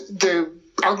the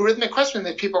algorithmic question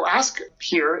that people ask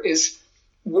here is,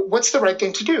 what's the right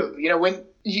thing to do? When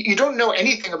you don't know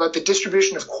anything about the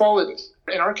distribution of quality.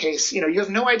 In our case, you have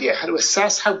no idea how to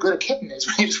assess how good a kitten is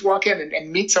when you just walk in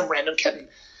and meet some random kitten.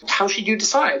 How should you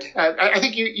decide? I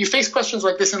think you face questions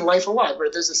like this in life a lot,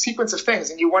 where there's a sequence of things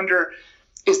and you wonder,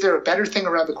 is there a better thing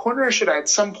around the corner? Or should I at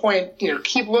some point,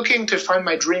 keep looking to find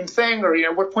my dream thing? Or,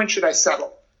 what point should I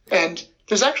settle? And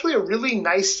there's actually a really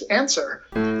nice answer.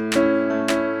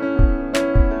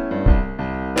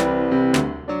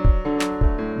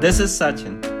 This is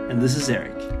Sachin. And this is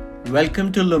Eric.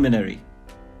 Welcome to Luminary,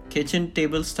 kitchen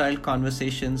table style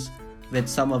conversations with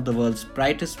some of the world's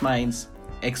brightest minds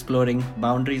exploring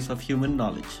boundaries of human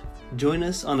knowledge. Join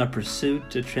us on a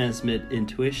pursuit to transmit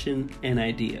intuition and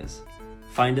ideas.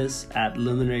 Find us at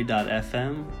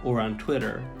luminary.fm or on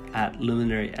Twitter at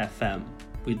luminaryfm.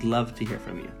 We'd love to hear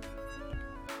from you.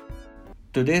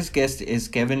 Today's guest is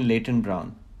Kevin Layton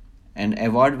Brown, an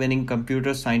award-winning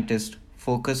computer scientist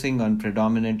focusing on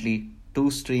predominantly two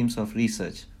streams of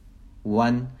research.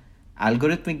 One,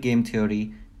 algorithmic game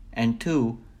theory, and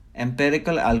two,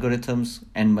 empirical algorithms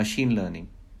and machine learning.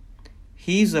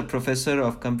 He is a professor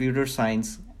of computer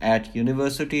science at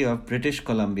University of British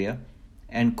Columbia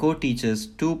and co-teaches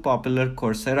two popular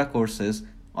Coursera courses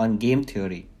on game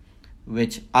theory,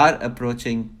 which are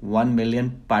approaching 1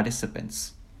 million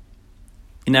participants.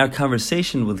 In our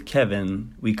conversation with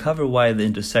Kevin, we cover why the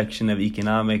intersection of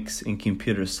economics and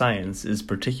computer science is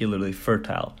particularly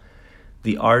fertile,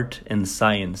 the art and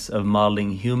science of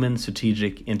modeling human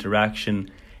strategic interaction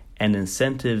and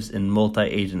incentives in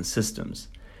multi-agent systems,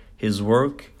 his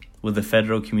work with the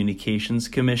Federal Communications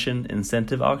Commission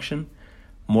incentive auction,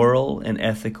 moral and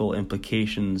ethical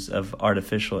implications of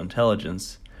artificial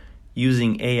intelligence,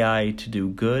 using AI to do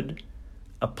good,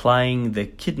 applying the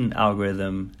kitten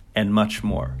algorithm, and much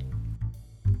more.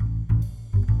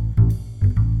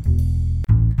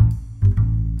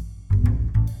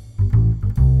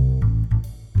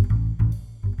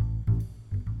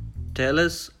 Tell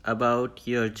us about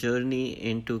your journey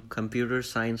into computer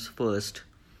science first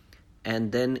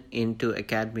and then into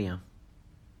academia.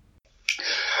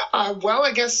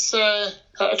 I guess I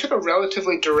took a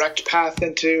relatively direct path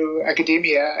into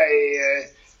academia. I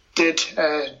did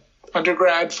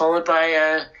undergrad followed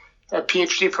by a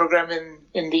PhD program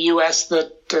in the US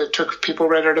that took people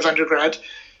right out of undergrad.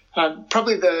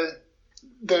 Probably the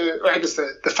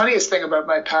funniest thing about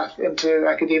my path into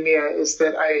academia is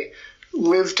that I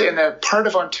lived in a part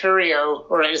of Ontario,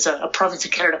 or it's a province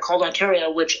in Canada called Ontario,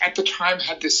 which at the time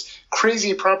had this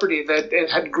crazy property that it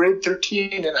had grade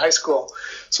 13 in high school.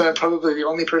 So I'm probably the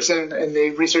only person in the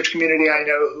research community I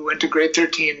know who went to grade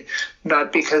 13,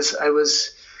 not because I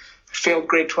failed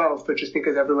grade 12, but just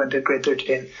because everyone did grade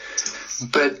 13.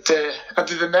 But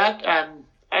other than that,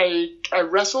 I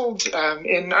wrestled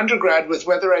in undergrad with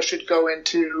whether I should go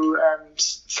into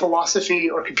philosophy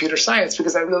or computer science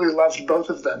because I really loved both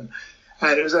of them.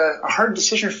 And it was a hard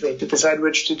decision for me to decide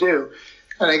which to do.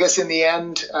 And I guess in the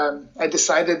end, I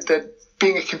decided that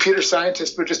being a computer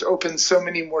scientist would just open so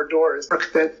many more doors.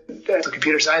 Work that as a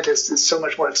computer scientist is so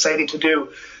much more exciting to do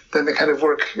than the kind of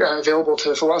work available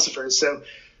to philosophers. So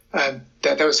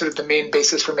that was sort of the main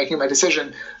basis for making my decision.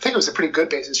 I think it was a pretty good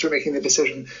basis for making the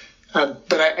decision.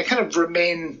 But I kind of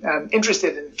remain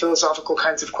interested in philosophical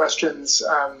kinds of questions,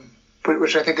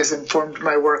 which I think has informed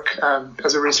my work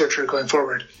as a researcher going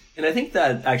forward. And I think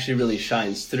that actually really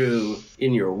shines through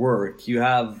in your work. You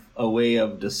have a way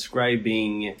of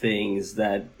describing things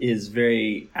that is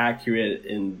very accurate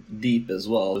and deep as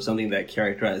well, something that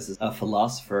characterizes a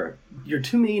philosopher. Your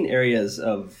two main areas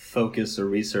of focus or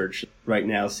research right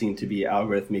now seem to be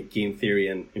algorithmic game theory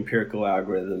and empirical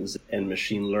algorithms and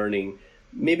machine learning.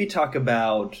 Maybe talk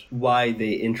about why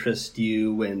they interest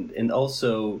you and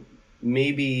also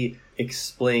maybe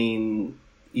explain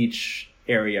each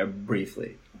area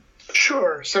briefly.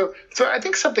 Sure. So I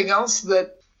think something else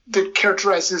that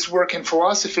characterizes work in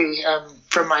philosophy,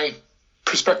 from my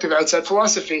perspective outside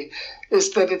philosophy,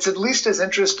 is that it's at least as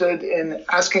interested in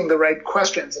asking the right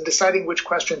questions and deciding which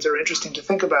questions are interesting to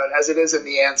think about as it is in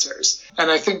the answers. And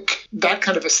I think that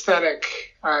kind of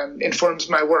aesthetic informs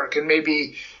my work and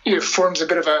maybe forms a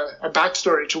bit of a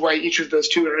backstory to why each of those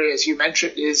two areas you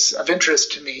mentioned is of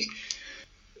interest to me.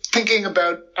 Thinking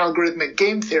about algorithmic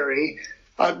game theory,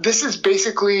 this is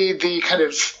basically the kind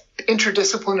of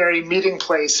interdisciplinary meeting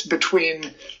place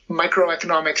between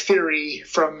microeconomic theory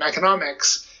from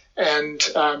economics and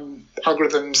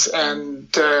algorithms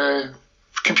and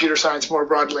computer science more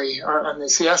broadly on the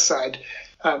CS side,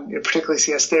 particularly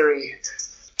CS theory.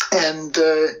 And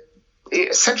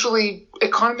essentially,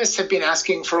 economists have been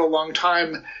asking for a long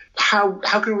time,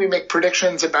 how can we make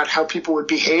predictions about how people would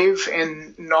behave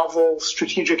in novel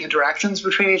strategic interactions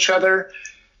between each other?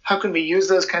 How can we use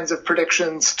those kinds of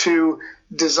predictions to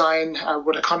design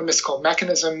what economists call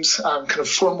mechanisms, kind of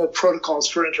formal protocols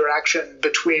for interaction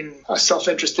between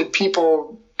self-interested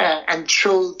people, and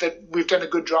show that we've done a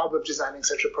good job of designing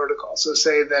such a protocol. So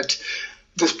say that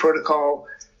this protocol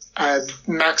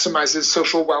maximizes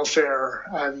social welfare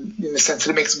in the sense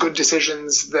that it makes good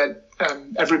decisions that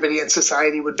everybody in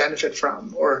society would benefit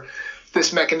from, or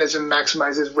this mechanism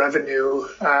maximizes revenue,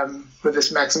 or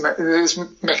this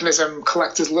mechanism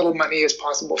collects as little money as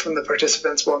possible from the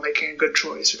participants while making a good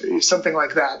choice, or something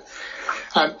like that.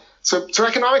 So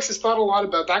economics has thought a lot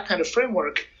about that kind of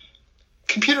framework.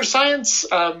 Computer science,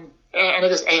 and I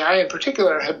guess AI in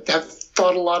particular, have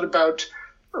thought a lot about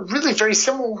really very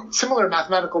similar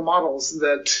mathematical models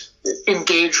that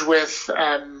engage with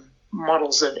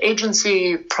models of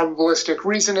agency, probabilistic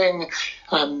reasoning,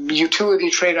 utility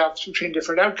trade-offs between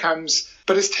different outcomes,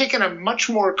 but has taken a much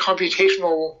more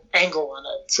computational angle on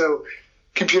it. So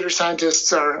computer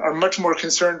scientists are much more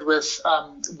concerned with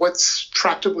what's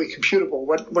tractably computable,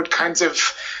 what kinds of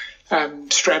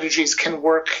strategies can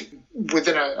work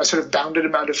within a sort of bounded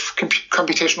amount of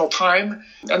computational time.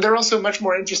 And they're also much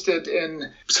more interested in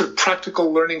sort of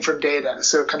practical learning from data,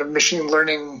 so kind of machine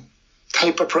learning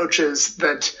type approaches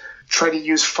that try to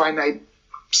use finite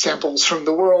samples from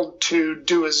the world to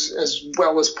do as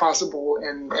well as possible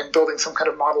in building some kind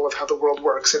of model of how the world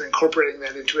works and incorporating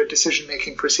that into a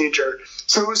decision-making procedure.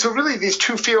 So really these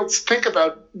two fields think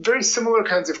about very similar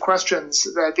kinds of questions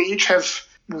that they each have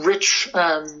rich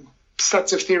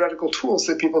sets of theoretical tools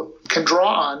that people can draw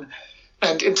on.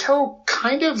 And until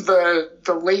kind of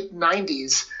the late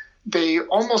 90s, they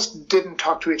almost didn't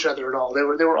talk to each other at all.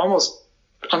 They were almost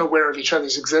unaware of each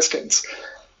other's existence.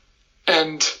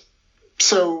 And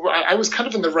so I was kind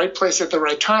of in the right place at the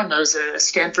right time. I was a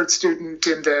Stanford student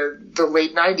in the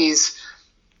late 90s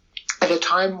at a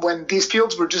time when these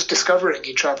fields were just discovering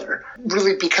each other.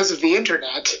 Really, because of the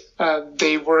internet,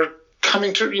 they were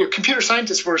coming to, computer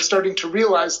scientists were starting to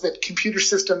realize that computer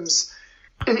systems,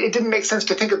 it didn't make sense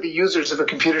to think of the users of a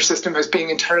computer system as being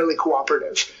entirely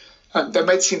cooperative. That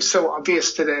might seem so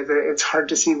obvious today that it's hard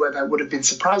to see why that would have been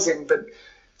surprising, but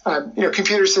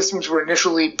computer systems were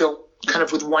initially built kind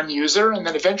of with one user, and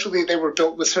then eventually they were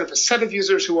built with sort of a set of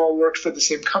users who all worked for the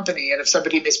same company. And if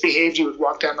somebody misbehaved, you would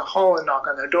walk down the hall and knock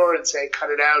on their door and say,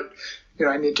 cut it out,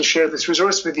 I need to share this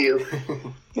resource with you.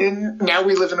 And now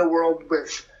we live in a world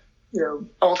with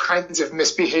all kinds of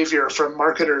misbehavior, from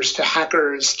marketers to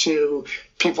hackers to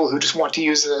people who just want to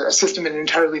use a system in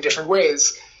entirely different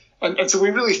ways. And so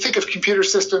we really think of computer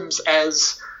systems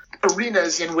as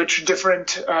arenas in which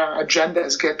different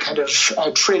agendas get kind of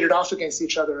traded off against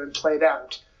each other and played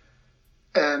out.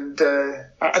 And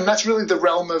that's really the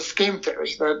realm of game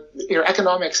theory. That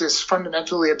economics is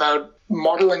fundamentally about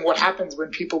modeling what happens when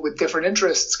people with different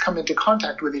interests come into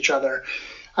contact with each other.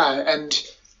 And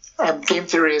game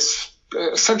theory is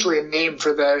essentially a name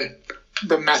for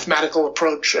the mathematical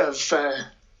approach of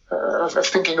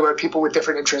thinking about people with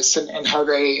different interests and how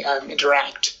they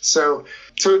interact. So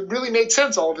it really made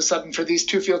sense all of a sudden for these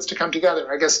two fields to come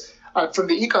together. I guess from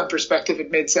the econ perspective,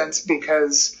 it made sense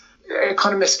because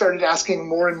economists started asking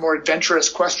more and more adventurous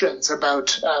questions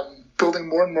about building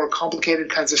more and more complicated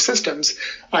kinds of systems,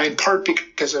 in part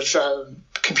because of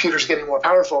computers getting more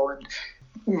powerful and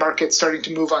markets starting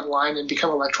to move online and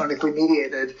become electronically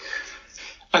mediated.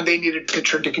 And they needed to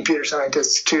turn to computer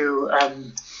scientists to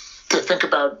think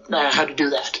about how to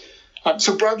do that.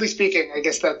 So broadly speaking, I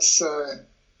guess that's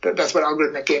what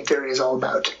algorithmic game theory is all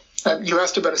about. You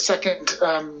asked about a second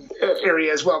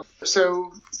area as well.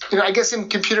 So, I guess in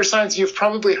computer science, you've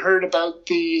probably heard about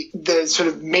the sort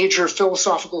of major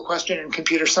philosophical question in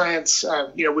computer science,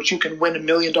 which you can win $1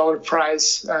 million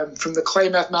prize from the Clay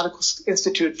Mathematical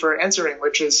Institute for answering,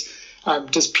 which is,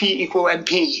 does P equal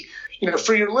NP?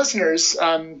 For your listeners,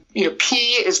 P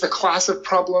is the class of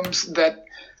problems that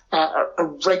a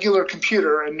regular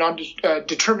computer, a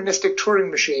non-deterministic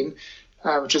Turing machine,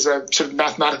 which is a sort of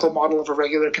mathematical model of a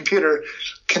regular computer,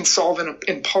 can solve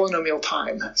in polynomial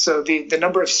time. So the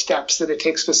number of steps that it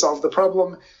takes to solve the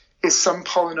problem is some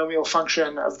polynomial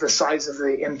function of the size of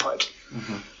the input.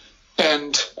 Mm-hmm.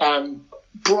 And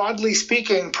broadly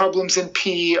speaking, problems in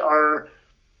P are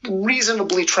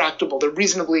reasonably tractable. They're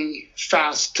reasonably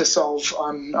fast to solve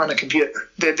on a computer.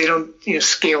 They don't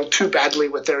scale too badly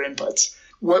with their inputs.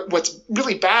 What's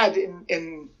really bad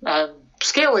in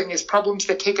scaling is problems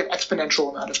that take an exponential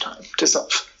amount of time to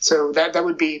solve. So that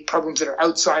would be problems that are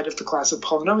outside of the class of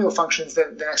polynomial functions.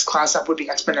 The next class up would be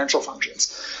exponential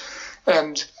functions.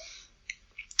 And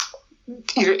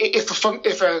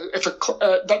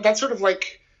that's sort of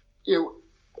like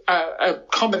a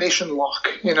combination lock.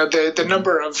 The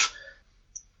number of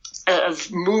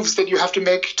moves that you have to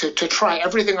make to try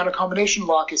everything on a combination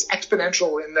lock is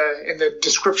exponential in the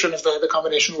description of the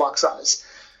combination lock size.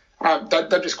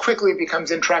 That just quickly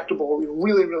becomes intractable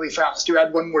really, really fast. You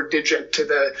add one more digit to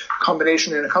the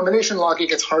combination in a combination lock, it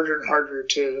gets harder and harder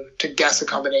to guess a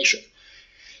combination.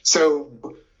 So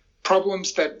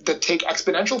problems that take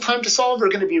exponential time to solve are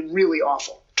going to be really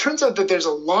awful. Turns out that there's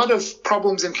a lot of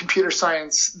problems in computer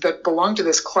science that belong to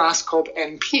this class called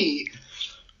NP,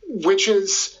 which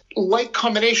is like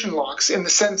combination locks in the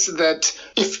sense that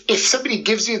if somebody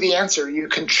gives you the answer, you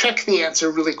can check the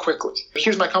answer really quickly.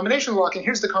 Here's my combination lock, and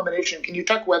here's the combination. Can you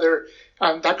check whether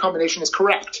that combination is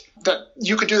correct? That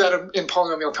you could do that in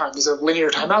polynomial time. There's a linear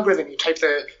time algorithm. You type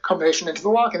the combination into the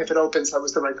lock, and if it opens, that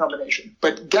was the right combination.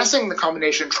 But guessing the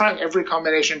combination, trying every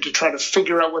combination to try to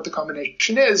figure out what the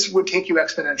combination is, would take you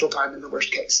exponential time in the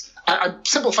worst case. I'm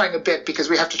simplifying a bit because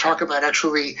we have to talk about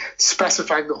actually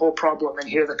specifying the whole problem, and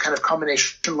here the kind of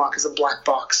combination lock is a black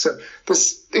box. So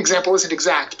this example isn't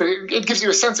exact, but it gives you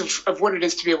a sense of what it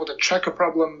is to be able to check a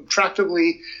problem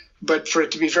tractably, but for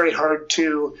it to be very hard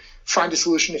to find a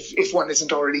solution if one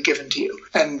isn't already given to you.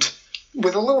 And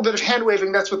with a little bit of hand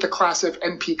waving, that's what the class of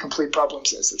NP-complete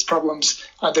problems is. It's problems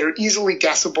that are easily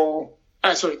guessable.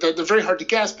 They're very hard to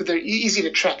guess, but they're easy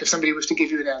to check if somebody was to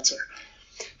give you an answer.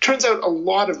 Turns out a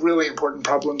lot of really important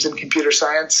problems in computer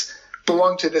science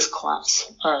belong to this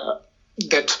class.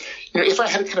 If I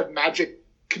had a kind of magic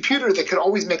computer that could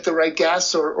always make the right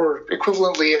guess, or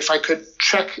equivalently, if I could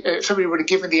check, if somebody were to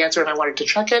give me the answer and I wanted to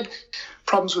check it,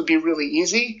 problems would be really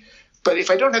easy. But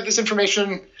if I don't have this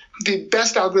information, the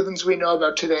best algorithms we know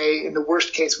about today, in the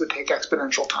worst case, would take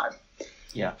exponential time.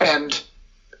 Yeah. And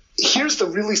here's the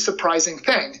really surprising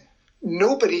thing.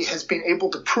 Nobody has been able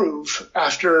to prove,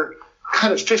 after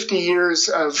kind of 50 years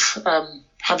of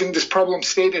having this problem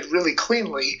stated really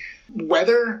cleanly,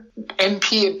 whether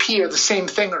NP and P are the same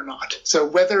thing or not. So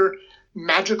whether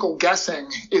magical guessing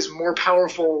is more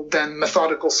powerful than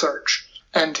methodical search.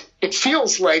 And it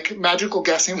feels like magical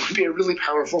guessing would be a really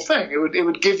powerful thing. It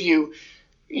would give you,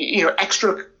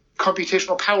 extra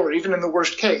computational power, even in the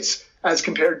worst case, as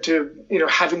compared to,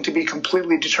 having to be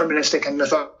completely deterministic and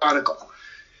methodical.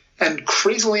 And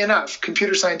crazily enough,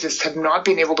 computer scientists have not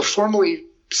been able to formally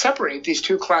separate these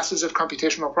two classes of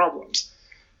computational problems,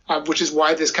 which is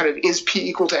why this kind of is P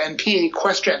equal to NP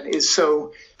question is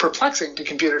so perplexing to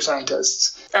computer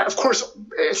scientists. Of course,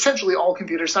 essentially all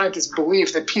computer scientists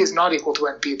believe that P is not equal to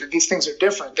NP, that these things are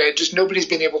different. Nobody's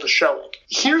been able to show it.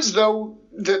 Here's, though,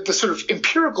 the sort of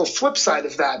empirical flip side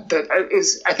of that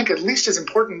is, I think, at least as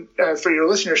important for your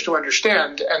listeners to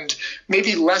understand, and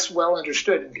maybe less well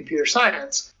understood in computer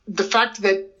science, the fact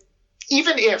that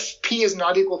even if P is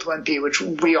not equal to NP, which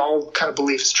we all kind of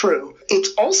believe is true,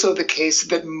 it's also the case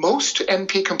that most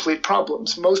NP-complete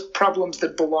problems, most problems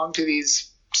that belong to these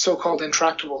so-called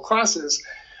intractable classes,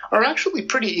 are actually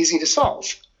pretty easy to solve.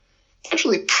 It's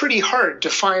actually pretty hard to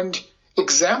find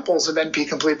examples of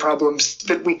NP-complete problems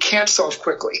that we can't solve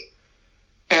quickly.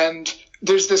 And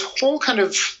there's this whole kind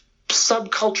of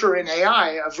subculture in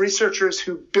AI of researchers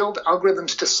who build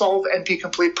algorithms to solve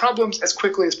NP-complete problems as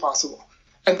quickly as possible.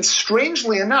 And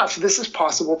strangely enough, this is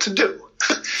possible to do.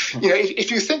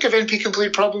 If you think of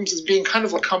NP-complete problems as being kind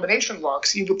of like combination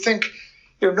locks, you would think,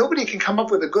 nobody can come up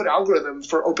with a good algorithm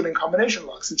for opening combination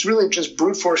locks. It's really just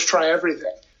brute force, try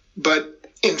everything. But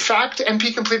in fact,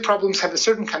 NP-complete problems have a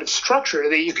certain kind of structure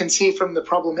that you can see from the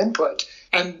problem input.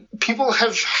 And people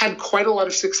have had quite a lot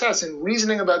of success in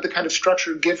reasoning about the kind of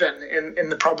structure given in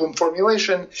the problem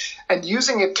formulation and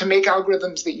using it to make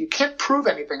algorithms that you can't prove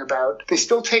anything about. They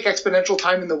still take exponential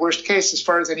time in the worst case, as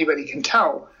far as anybody can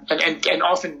tell. And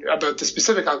often about the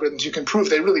specific algorithms you can prove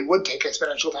they really would take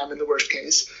exponential time in the worst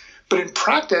case. But in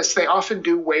practice, they often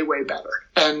do way, way better.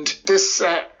 And this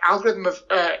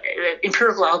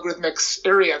empirical algorithmics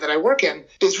area that I work in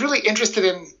is really interested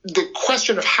in the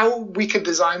question of how we could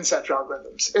design such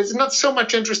algorithms. It's not so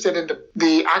much interested in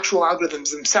the actual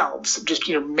algorithms themselves, just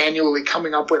manually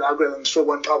coming up with algorithms for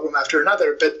one problem after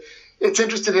another, but it's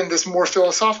interested in this more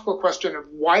philosophical question of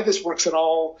why this works at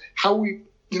all, how we,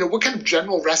 what kind of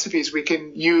general recipes we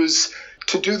can use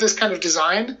to do this kind of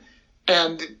design,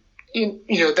 and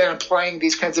then applying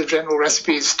these kinds of general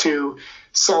recipes to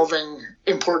solving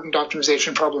important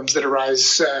optimization problems that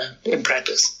arise in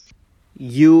practice.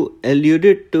 You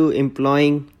alluded to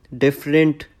employing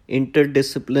different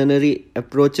interdisciplinary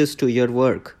approaches to your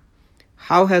work.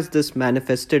 How has this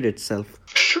manifested itself?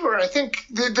 Sure. I think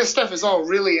this stuff is all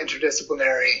really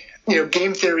interdisciplinary.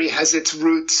 game theory has its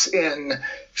roots in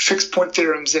fixed point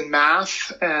theorems in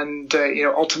math, and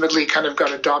ultimately kind of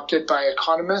got adopted by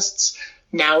economists.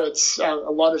 Now it's a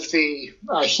lot of the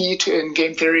heat in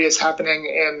game theory is happening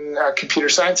in computer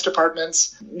science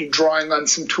departments, drawing on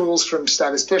some tools from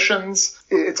statisticians.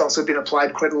 It's also been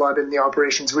applied quite a lot in the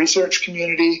operations research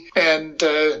community. And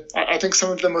I think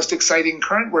some of the most exciting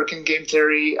current work in game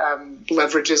theory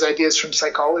leverages ideas from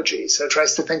psychology. So it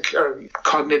tries to think, or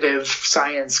cognitive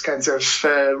science kinds of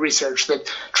research that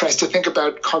tries to think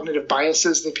about cognitive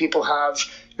biases that people have,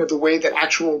 the way that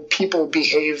actual people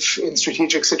behave in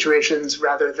strategic situations,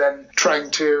 rather than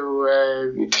trying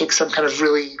to take some kind of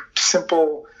really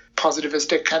simple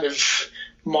positivistic kind of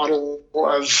model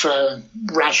of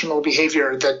rational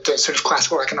behavior that sort of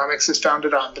classical economics is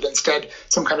founded on, but instead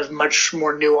some kind of much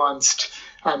more nuanced,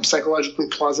 psychologically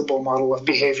plausible model of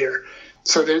behavior.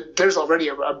 So there's already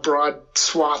a broad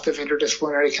swath of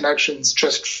interdisciplinary connections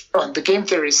just on the game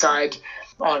theory side.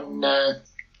 On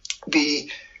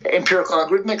the empirical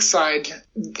algorithmic side,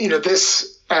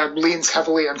 this leans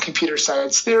heavily on computer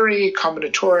science theory,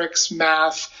 combinatorics,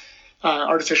 math,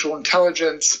 artificial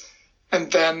intelligence.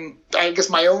 And then I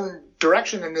guess my own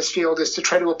direction in this field is to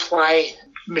try to apply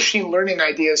machine learning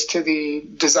ideas to the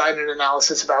design and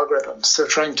analysis of algorithms. So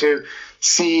trying to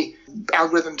see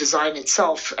algorithm design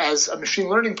itself as a machine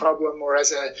learning problem or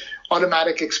as an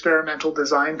automatic experimental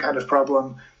design kind of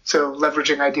problem. So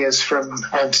leveraging ideas from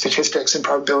statistics and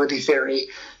probability theory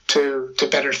to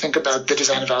better think about the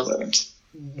design of algorithms.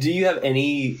 Do you have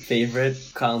any favorite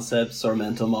concepts or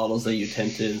mental models that you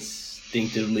tend to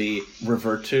instinctively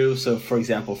revert to? So, for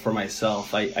example, for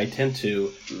myself, I tend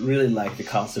to really like the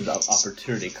concept of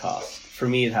opportunity cost. For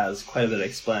me, it has quite a bit of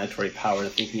explanatory power in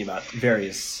thinking about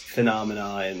various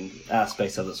phenomena and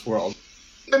aspects of this world.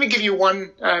 Let me give you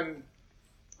one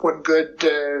good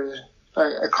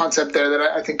a concept there that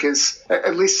I think is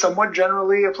at least somewhat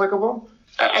generally applicable.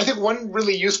 I think one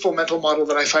really useful mental model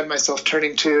that I find myself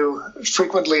turning to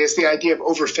frequently is the idea of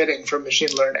overfitting from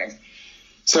machine learning.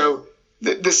 So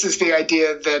this is the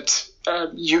idea that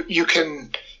you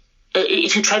can,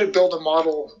 if you try to build a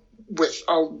model with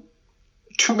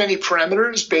too many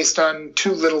parameters based on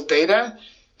too little data,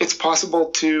 it's possible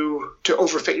to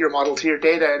overfit your model to your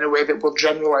data in a way that will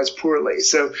generalize poorly.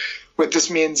 So what this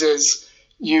means is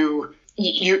you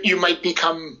might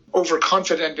become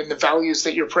overconfident in the values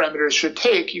that your parameters should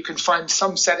take. You can find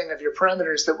some setting of your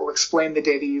parameters that will explain the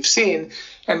data you've seen.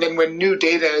 And then when new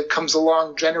data comes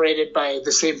along generated by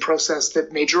the same process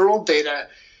that made your old data,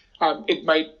 it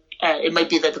might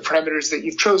be that the parameters that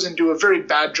you've chosen do a very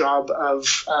bad job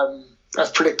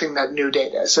of predicting that new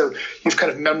data. So you've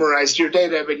kind of memorized your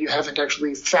data, but you haven't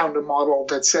actually found a model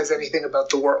that says anything about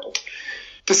the world.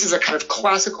 This is a kind of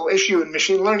classical issue in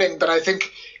machine learning, but I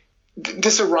think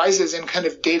this arises in kind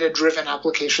of data-driven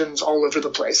applications all over the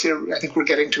place. I think we're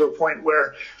getting to a point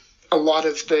where a lot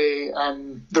of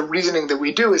the reasoning that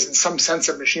we do is in some sense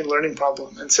a machine learning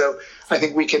problem. And so I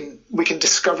think we can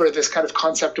discover this kind of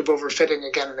concept of overfitting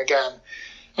again and again.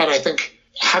 And I think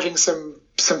having some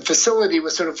facility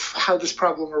with sort of how this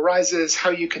problem arises, how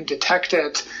you can detect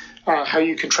it, how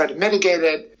you can try to mitigate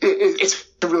it, it's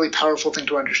a really powerful thing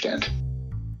to understand.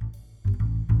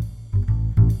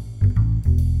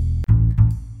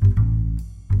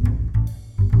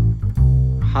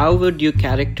 How would you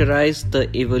characterize the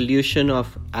evolution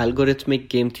of algorithmic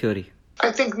game theory?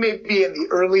 I think maybe in the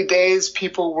early days,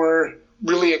 people were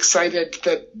really excited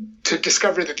to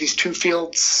discover that these two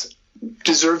fields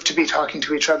deserved to be talking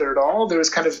to each other at all. There was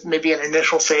kind of maybe an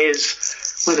initial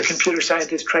phase where the computer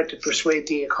scientists tried to persuade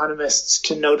the economists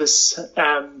to notice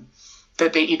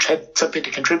that they each had something to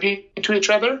contribute to each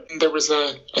other. And there was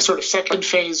a sort of second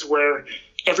phase where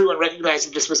everyone recognized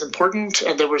that this was important,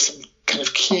 and there were some kind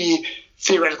of key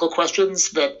theoretical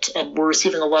questions that were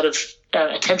receiving a lot of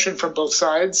attention from both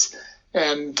sides,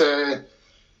 and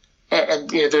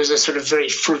there's a sort of very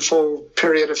fruitful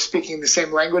period of speaking the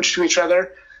same language to each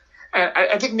other.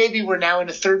 I think maybe we're now in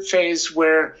a third phase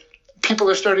where people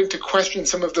are starting to question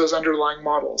some of those underlying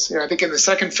models. I think in the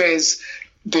second phase,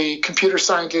 the computer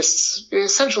scientists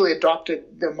essentially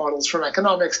adopted the models from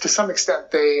economics. To some extent,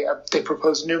 they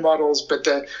proposed new models, but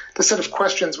the set of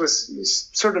questions was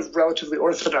sort of relatively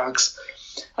orthodox.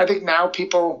 I think now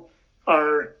people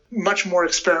are much more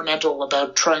experimental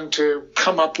about trying to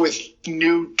come up with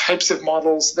new types of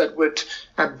models that would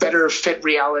better fit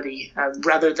reality,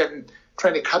 rather than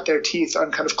trying to cut their teeth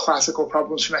on kind of classical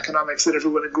problems from economics that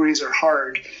everyone agrees are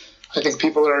hard. I think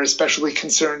people are especially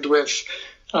concerned with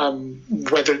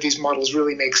whether these models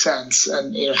really make sense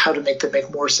and how to make them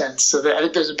make more sense. So I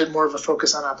think there's a bit more of a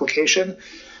focus on application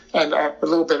and a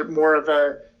little bit more of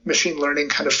a machine learning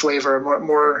kind of flavor,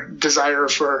 more desire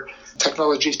for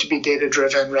technologies to be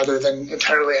data-driven rather than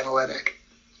entirely analytic.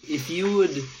 If you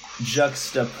would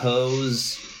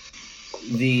juxtapose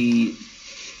the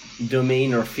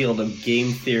domain or field of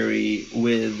game theory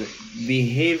with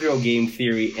behavioral game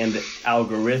theory and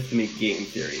algorithmic game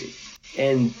theory,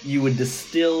 and you would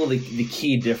distill the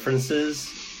key differences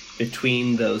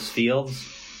between those fields,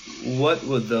 what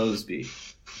would those be?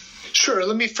 Sure.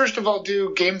 Let me first of all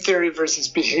do game theory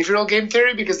versus behavioral game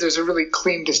theory, because there's a really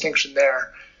clean distinction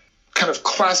there. Kind of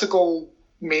classical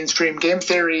mainstream game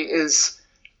theory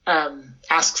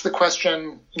asks the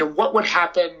question, what would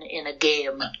happen in a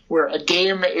game where a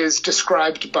game is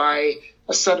described by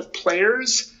a set of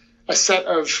players, a set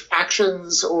of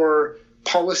actions or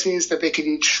policies that they could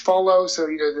each follow. So,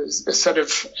 there's a set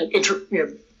of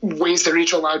ways they're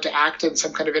each allowed to act in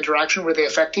some kind of interaction where they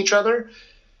affect each other.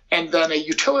 And then a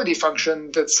utility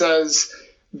function that says,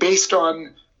 based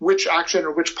on which action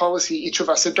or which policy each of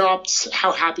us adopts,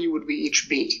 how happy would we each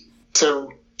be?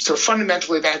 So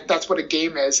fundamentally, that's what a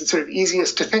game is. It's sort of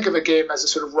easiest to think of a game as a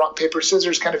sort of rock, paper,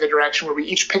 scissors kind of interaction where we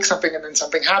each pick something and then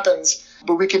something happens.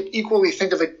 But we could equally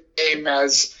think of a game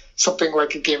as something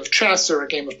like a game of chess or a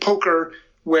game of poker,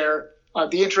 where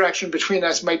the interaction between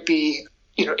us might be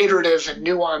iterative and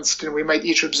nuanced, and we might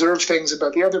each observe things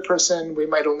about the other person. We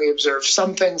might only observe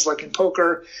some things, like in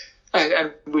poker,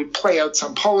 and we play out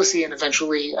some policy, and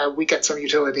eventually we get some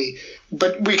utility.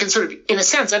 But we can sort of, in a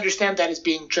sense, understand that as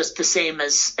being just the same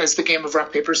as the game of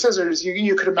rock, paper, scissors.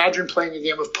 You could imagine playing a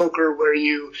game of poker where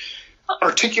you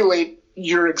articulate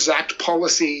your exact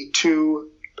policy to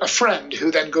a friend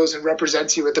who then goes and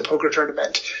represents you at the poker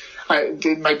tournament.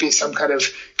 There might be some kind of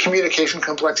communication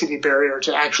complexity barrier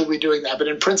to actually doing that. But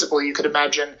in principle, you could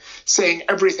imagine saying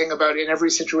everything about, in every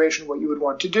situation, what you would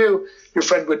want to do. Your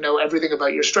friend would know everything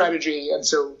about your strategy. And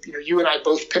so, you and I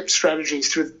both picked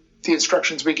strategies through the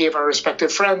instructions we gave our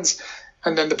respective friends.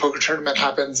 And then the poker tournament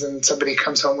happens and somebody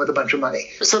comes home with a bunch of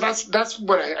money. So that's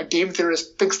what a game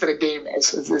theorist thinks that a game is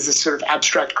this sort of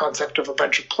abstract concept of a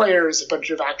bunch of players, a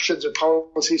bunch of actions or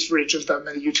policies for each of them,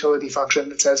 and a utility function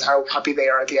that says how happy they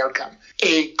are at the outcome.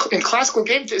 In classical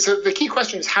game theory, so the key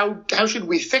question is how should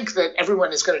we think that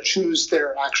everyone is going to choose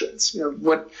their actions?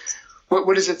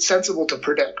 What is it sensible to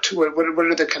predict? What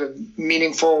are the kind of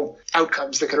meaningful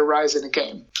outcomes that could arise in a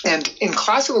game? And in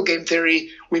classical game theory,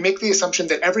 we make the assumption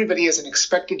that everybody is an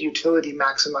expected utility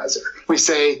maximizer. We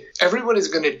say everyone is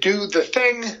going to do the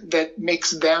thing that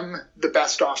makes them the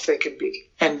best off they can be.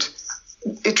 And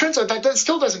it turns out that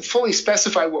still doesn't fully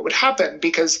specify what would happen,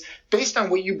 because based on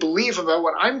what you believe about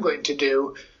what I'm going to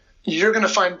do, you're going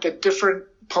to find that different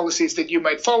policies that you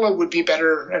might follow would be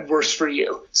better and worse for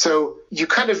you. So you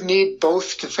kind of need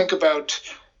both to think about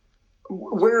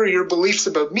where are your beliefs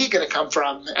about me going to come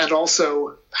from, and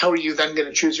also how are you then going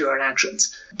to choose your own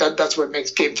actions. That's what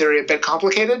makes game theory a bit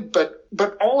complicated,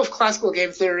 but all of classical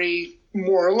game theory,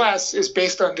 more or less, is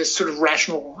based on this sort of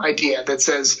rational idea that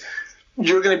says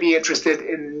you're going to be interested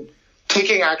in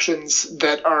taking actions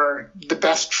that are the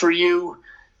best for you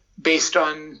based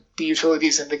on the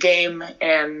utilities in the game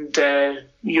and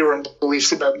your own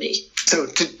beliefs about me. So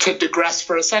to digress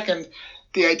for a second,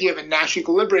 the idea of a Nash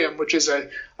equilibrium, which is a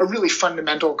really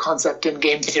fundamental concept in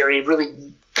game theory,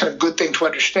 really kind of good thing to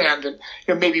understand,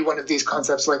 and maybe one of these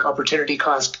concepts like opportunity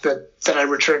cost that I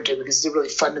return to, because it's a really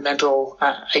fundamental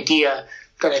idea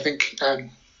that I think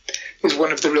is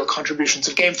one of the real contributions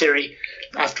of game theory.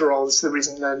 After all, it's the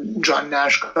reason that John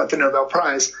Nash got the Nobel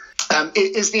Prize.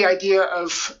 It is the idea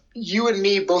of you and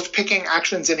me both picking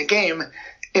actions in a game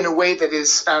in a way that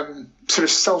is sort of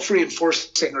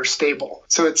self-reinforcing or stable.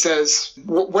 So it says,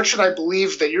 what should I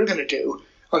believe that you're going to do?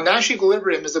 Well, Nash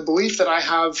equilibrium is a belief that I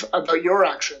have about your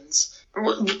actions.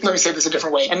 Let me say this a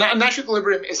different way. A Nash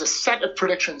equilibrium is a set of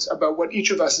predictions about what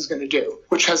each of us is going to do,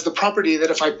 which has the property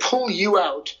that if I pull you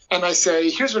out and I say,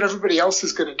 here's what everybody else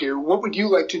is going to do, what would you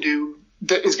like to do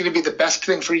that is going to be the best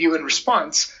thing for you in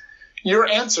response? Your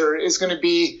answer is going to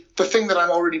be the thing that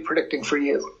I'm already predicting for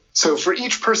you. So for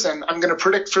each person, I'm going to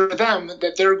predict for them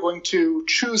that they're going to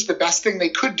choose the best thing they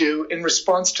could do in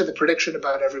response to the prediction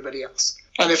about everybody else.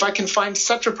 And if I can find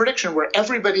such a prediction where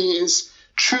everybody is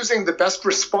choosing the best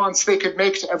response they could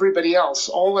make to everybody else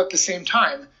all at the same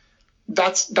time,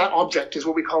 that object is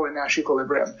what we call a Nash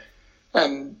equilibrium.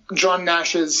 And John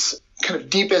Nash's kind of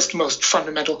deepest, most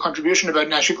fundamental contribution about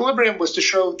Nash equilibrium was to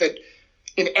show that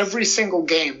in every single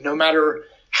game, no matter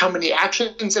how many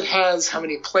actions it has, how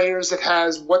many players it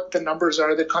has, what the numbers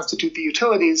are that constitute the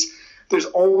utilities, there's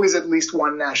always at least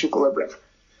one Nash equilibrium.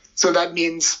 So that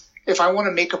means if I want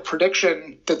to make a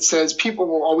prediction that says people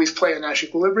will always play in Nash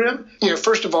equilibrium,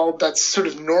 first of all, that's sort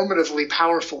of normatively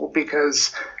powerful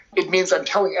because it means I'm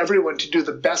telling everyone to do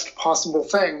the best possible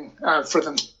thing for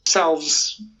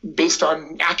themselves based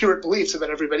on accurate beliefs about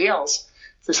everybody else.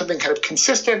 There's something kind of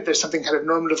consistent, there's something kind of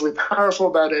normatively powerful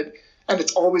about it, and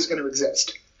it's always going to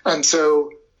exist. And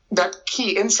so that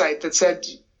key insight that said,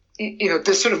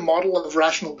 this sort of model of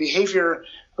rational behavior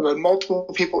about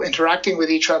multiple people interacting with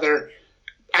each other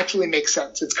actually makes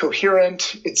sense. It's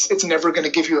coherent. It's never going to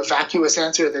give you a vacuous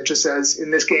answer that just says, in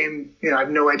this game, I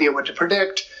have no idea what to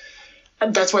predict.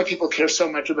 And that's why people care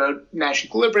so much about Nash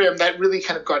equilibrium. That really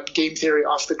kind of got game theory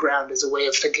off the ground as a way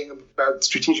of thinking about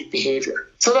strategic behavior.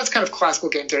 So that's kind of classical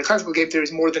game theory. Classical game theory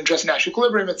is more than just Nash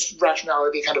equilibrium. It's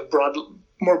rationality kind of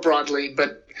more broadly,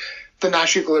 but the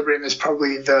Nash equilibrium is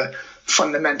probably the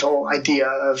fundamental idea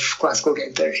of classical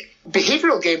game theory.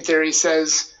 Behavioral game theory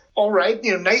says, all right,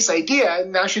 nice idea.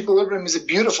 Nash equilibrium is a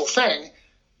beautiful thing,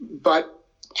 but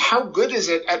how good is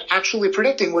it at actually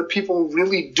predicting what people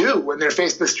really do when they're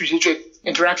faced with strategic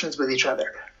interactions with each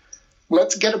other?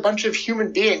 Let's get a bunch of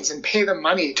human beings and pay them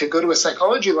money to go to a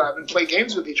psychology lab and play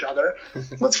games with each other.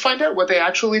 Let's find out what they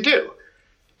actually do.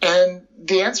 And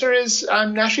the answer is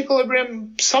Nash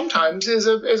equilibrium sometimes is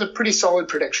a pretty solid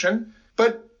prediction,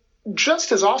 but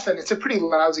just as often it's a pretty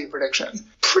lousy prediction.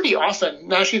 Pretty often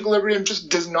Nash equilibrium just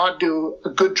does not do a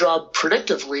good job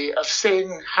predictively of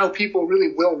saying how people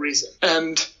really will reason.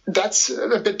 And that's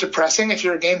a bit depressing if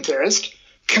you're a game theorist.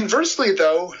 Conversely,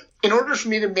 though, in order for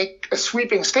me to make a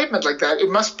sweeping statement like that, it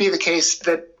must be the case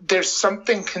that there's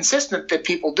something consistent that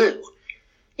people do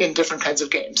in different kinds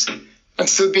of games. And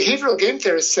so behavioral game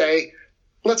theorists say,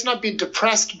 let's not be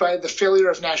depressed by the failure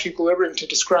of Nash equilibrium to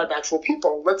describe actual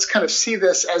people. Let's kind of see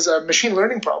this as a machine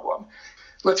learning problem.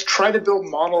 Let's try to build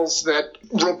models that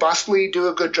robustly do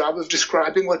a good job of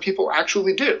describing what people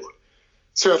actually do.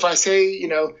 So if I say,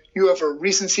 you have a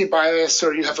recency bias,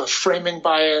 or you have a framing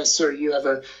bias, or you have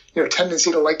a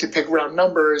tendency to like to pick round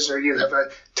numbers, or you have a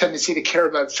tendency to care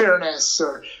about fairness,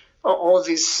 or all of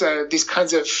these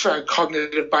kinds of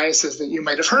cognitive biases that you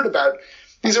might have heard about,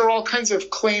 these are all kinds of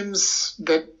claims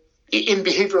that in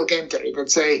behavioral game theory that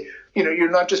say,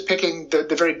 you're not just picking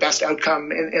the very best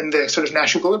outcome in the sort of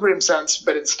Nash equilibrium sense,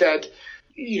 but instead,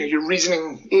 you're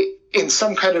reasoning in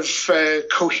some kind of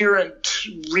coherent,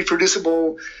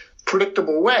 reproducible,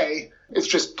 predictable way. It's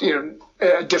just,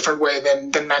 a different way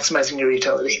than maximizing your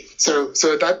utility. So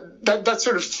that's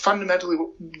sort of fundamentally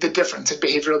the difference in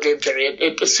behavioral game theory.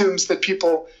 It assumes that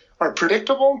people are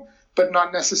predictable, but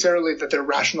not necessarily that they're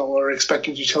rational or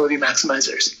expected utility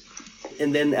maximizers.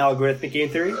 And then algorithmic game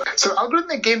theory? So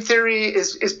algorithmic game theory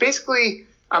is basically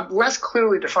less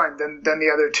clearly defined than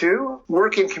the other two.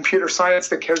 Work in computer science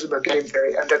that cares about game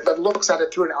theory and that looks at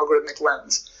it through an algorithmic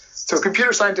lens. So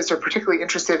computer scientists are particularly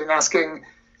interested in asking,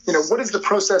 what is the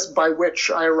process by which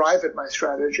I arrive at my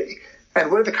strategy? And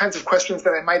what are the kinds of questions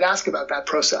that I might ask about that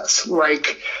process?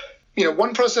 Like,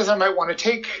 one process I might want to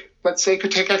take, let's say,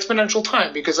 could take exponential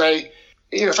time because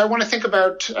if I want to think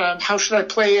about how should I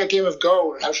play a game of Go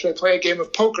or how should I play a game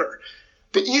of poker,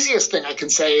 the easiest thing I can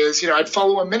say is, I'd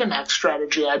follow a minimax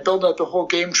strategy. I'd build out the whole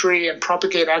game tree and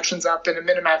propagate actions up in a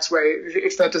minimax way.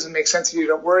 If that doesn't make sense to you,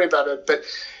 don't worry about it. But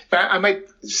I might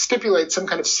stipulate some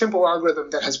kind of simple algorithm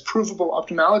that has provable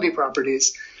optimality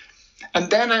properties. And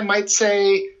then I might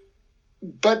say,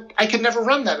 but I could never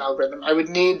run that algorithm. I would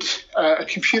need a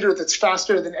computer that's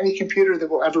faster than any computer that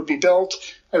will ever be built.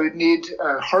 I would need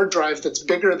a hard drive that's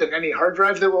bigger than any hard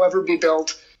drive that will ever be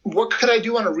built. What could I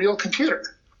do on a real computer?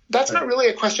 That's not really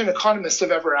a question economists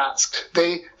have ever asked.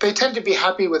 They tend to be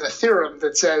happy with a theorem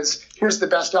that says, here's the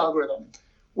best algorithm,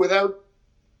 without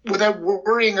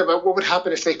worrying about what would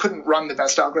happen if they couldn't run the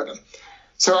best algorithm.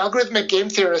 So algorithmic game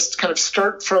theorists kind of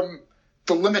start from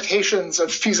the limitations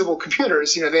of feasible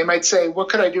computers. They might say, what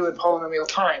could I do in polynomial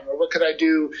time? Or what could I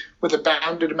do with a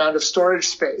bounded amount of storage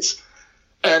space?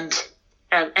 And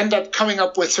end up coming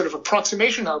up with sort of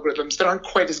approximation algorithms that aren't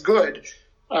quite as good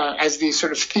as these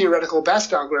sort of theoretical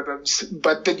best algorithms,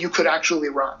 but that you could actually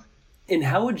run. And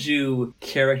how would you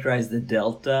characterize the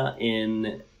delta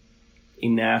in a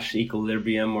Nash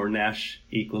equilibrium or Nash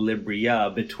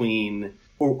equilibria between,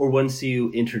 or once you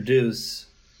introduce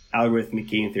algorithmic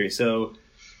game theory? So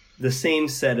the same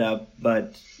setup,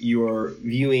 but you're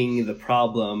viewing the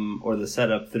problem or the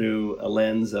setup through a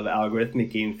lens of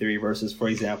algorithmic game theory versus, for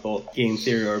example, game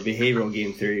theory or behavioral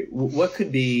game theory. What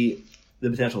could be the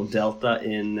potential delta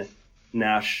in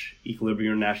Nash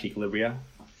equilibrium or Nash equilibria?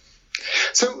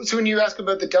 So when you ask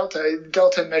about the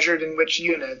delta measured in which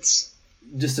units?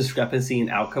 Just discrepancy in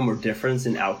outcome or difference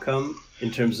in outcome in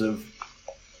terms of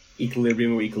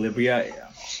equilibrium or equilibria.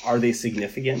 are they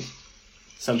significant?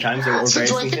 Sometimes or very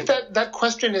so I think that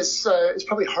question is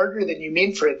probably harder than you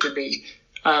mean for it to be.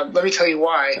 Let me tell you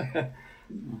why.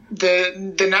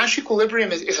 The Nash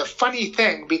equilibrium is a funny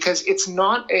thing because it's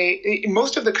not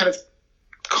most of the kind of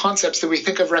concepts that we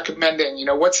think of recommending,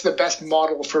 what's the best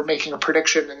model for making a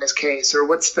prediction in this case, or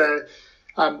what's the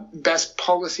best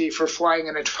policy for flying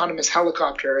an autonomous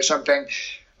helicopter or something.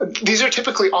 These are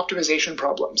typically optimization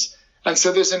problems. And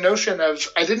so there's a notion of,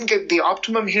 I didn't get the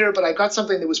optimum here, but I got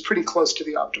something that was pretty close to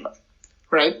the optimum,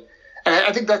 right? And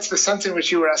I think that's the sense in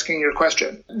which you were asking your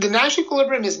question. The Nash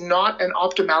equilibrium is not an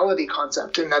optimality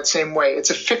concept in that same way.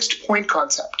 It's a fixed point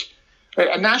concept. Right?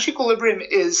 A Nash equilibrium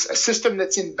is a system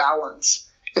that's in balance.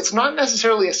 It's not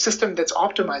necessarily a system that's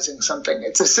optimizing something.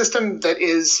 It's a system that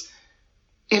is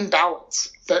in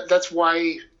balance. That's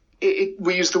why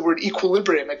we use the word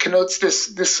equilibrium. It connotes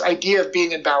this idea of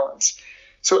being in balance.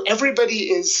 So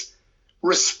everybody is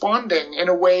responding in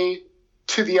a way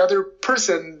to the other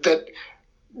person that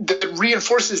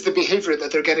reinforces the behavior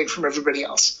that they're getting from everybody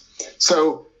else.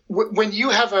 So when you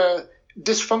have a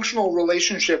dysfunctional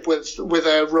relationship with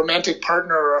a romantic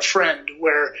partner or a friend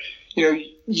where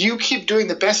you keep doing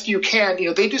the best you can,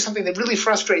 they do something that really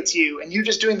frustrates you, and you're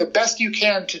just doing the best you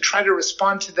can to try to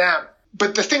respond to them.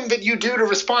 But the thing that you do to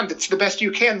respond, that's the best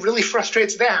you can, really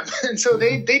frustrates them. And so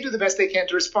they do the best they can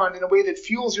to respond in a way that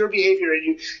fuels your behavior,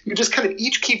 and you just kind of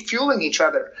each keep fueling each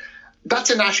other. That's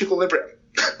a Nash equilibrium,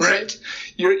 right?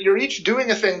 You're each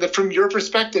doing a thing that from your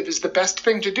perspective is the best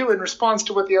thing to do in response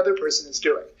to what the other person is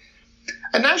doing.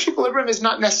 A Nash equilibrium is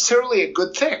not necessarily a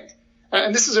good thing.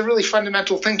 And this is a really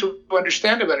fundamental thing to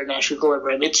understand about a Nash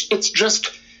equilibrium.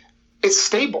 It's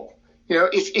stable.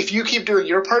 If you keep doing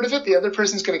your part of it, the other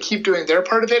person's going to keep doing their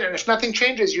part of it. And if nothing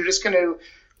changes, you're just going to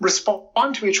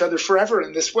respond to each other forever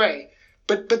in this way.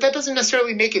 But that doesn't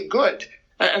necessarily make it good.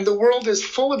 And the world is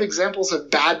full of examples of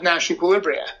bad Nash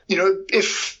equilibria.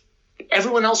 If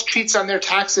everyone else cheats on their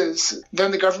taxes,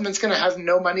 then the government's going to have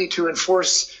no money to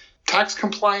enforce tax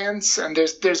compliance, and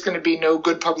there's going to be no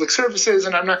good public services,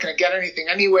 and I'm not going to get anything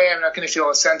anyway. I'm not going to feel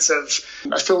a sense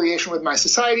of affiliation with my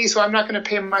society, so I'm not going to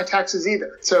pay my taxes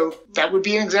either. So that would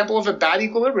be an example of a bad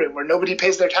equilibrium where nobody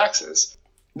pays their taxes.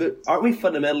 Aren't we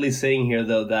fundamentally saying here,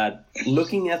 though, that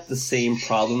looking at the same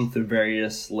problem through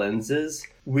various lenses,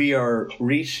 we are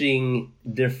reaching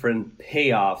different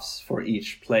payoffs for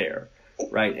each player,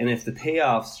 right? And if the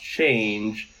payoffs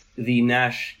change, the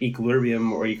Nash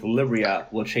equilibrium or equilibria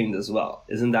will change as well.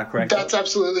 Isn't that correct? That's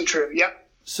absolutely true. Yep.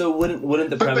 So wouldn't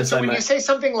the premise? But so when you say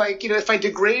something like, if I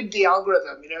degrade the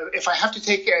algorithm, if I have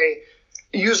to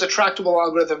use a tractable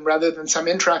algorithm rather than some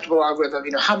intractable algorithm,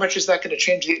 how much is that going to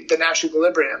change the Nash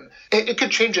equilibrium? It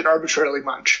could change it arbitrarily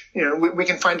much. We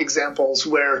can find examples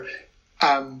where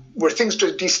things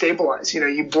just destabilize.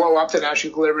 You blow up the Nash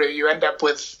equilibrium, you end up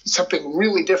with something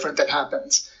really different that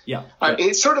happens. Yeah.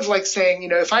 It's sort of like saying,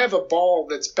 if I have a ball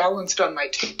that's balanced on my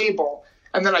table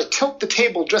and then I tilt the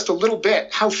table just a little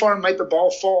bit, how far might the ball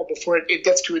fall before it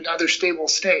gets to another stable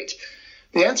state?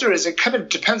 The answer is it kind of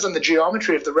depends on the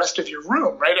geometry of the rest of your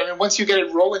room, right? I mean, once you get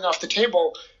it rolling off the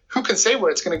table, who can say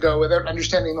where it's going to go without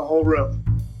understanding the whole room?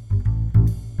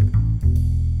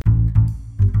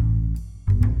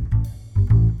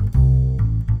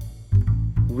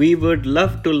 We would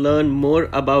love to learn more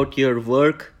about your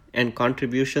work and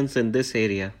contributions in this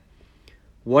area.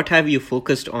 What have you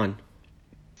focused on?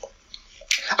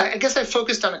 I guess I've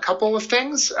focused on a couple of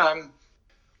things.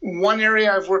 One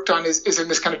area I've worked on is in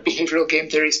this kind of behavioral game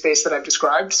theory space that I've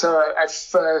described. So I've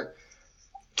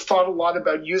thought a lot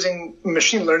about using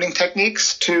machine learning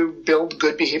techniques to build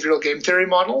good behavioral game theory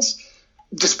models.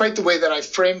 Despite the way that I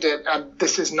framed it,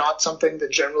 this is not something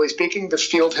that, generally speaking, the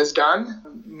field has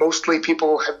done. Mostly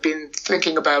people have been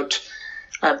thinking about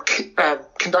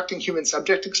conducting human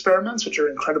subject experiments, which are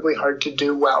incredibly hard to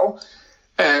do well,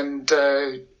 and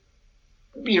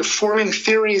forming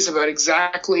theories about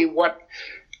exactly what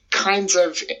kinds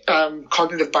of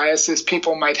cognitive biases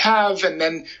people might have, and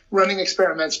then running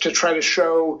experiments to try to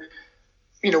show,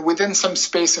 within some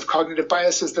space of cognitive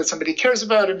biases that somebody cares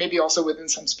about, and maybe also within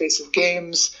some space of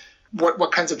games,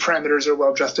 what kinds of parameters are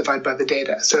well justified by the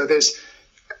data. So there's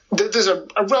a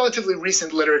relatively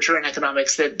recent literature in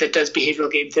economics that does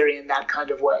behavioral game theory in that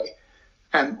kind of way.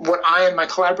 And what I and my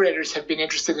collaborators have been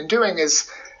interested in doing is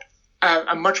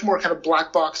a much more kind of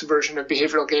black box version of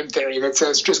behavioral game theory that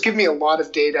says, just give me a lot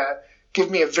of data, give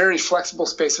me a very flexible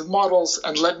space of models,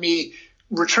 and let me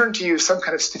return to you some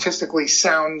kind of statistically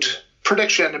sound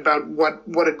prediction about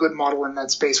what a good model in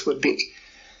that space would be.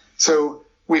 So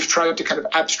we've tried to kind of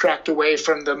abstract away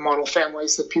from the model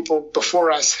families that people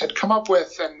before us had come up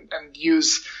with and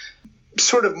use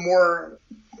sort of more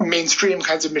mainstream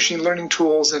kinds of machine learning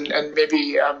tools and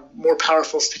maybe more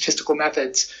powerful statistical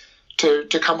methods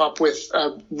to come up with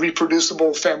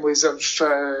reproducible families of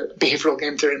behavioral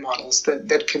game theory models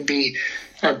that can be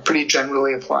pretty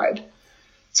generally applied.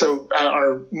 So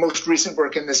our most recent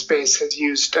work in this space has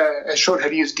showed how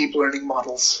to use deep learning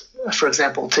models, for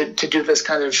example, to do this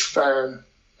kind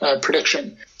of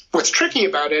prediction. What's tricky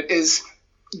about it is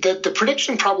that the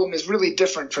prediction problem is really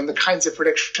different from the kinds of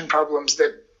prediction problems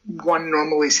that one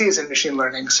normally sees in machine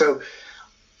learning. So,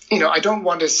 I don't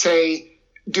want to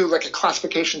do like a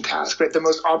classification task, right? The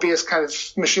most obvious kind of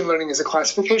machine learning is a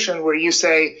classification where you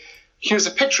say, here's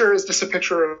a picture. Is this a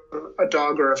picture of a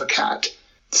dog or of a cat?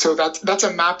 So that's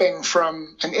a mapping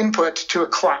from an input to a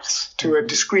class, to a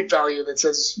discrete value that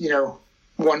says,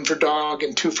 1 for dog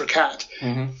and 2 for cat.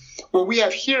 Mm-hmm. What we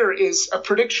have here is a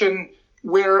prediction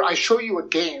where I show you a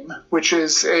game, which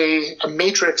is a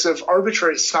matrix of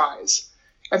arbitrary size.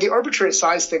 And the arbitrary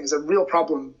size thing is a real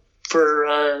problem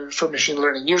for machine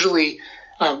learning. Usually,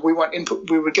 we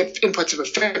would get inputs of a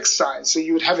fixed size. So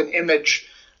you would have an image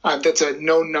that's a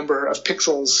known number of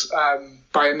pixels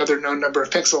by another known number of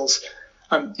pixels.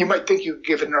 You might think you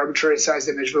give it an arbitrary size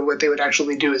image, but what they would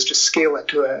actually do is just scale it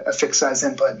to a fixed size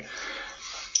input.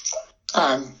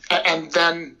 And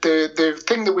then the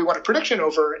thing that we want a prediction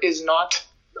over is not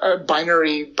a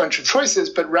binary bunch of choices,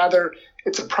 but rather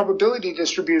it's a probability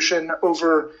distribution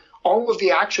over all of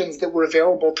the actions that were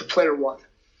available to player 1.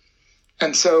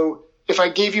 And so if I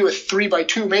gave you a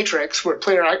 3x2 matrix where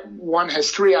player 1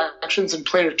 has 3 actions and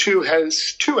player 2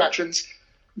 has 2 actions,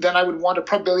 then I would want a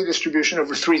probability distribution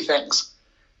over 3 things.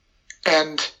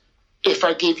 And if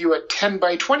I gave you a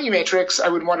 10x20 matrix, I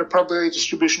would want a probability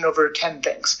distribution over 10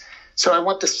 things. So I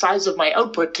want the size of my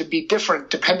output to be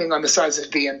different depending on the size of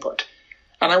the input.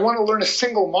 And I want to learn a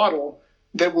single model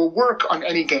that will work on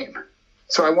any game.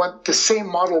 So I want the same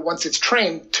model, once it's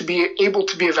trained, to be able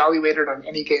to be evaluated on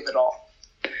any game at all,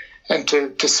 and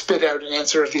to spit out an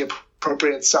answer of the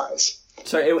appropriate size.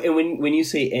 Sorry, and when you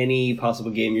say any possible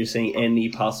game, you're saying any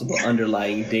possible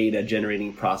underlying data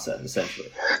generating process, essentially.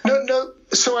 No.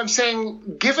 So I'm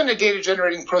saying, given a data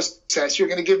generating process, you're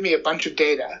going to give me a bunch of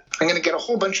data. I'm going to get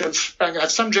I'm going to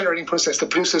have some generating process that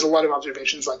produces a lot of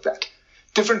observations like that.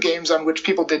 Different games on which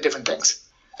people did different things.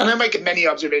 And I might get many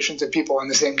observations of people on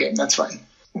the same game. That's fine.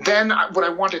 Then what I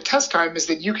want at test time is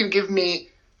that you can give me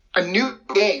a new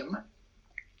game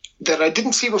that I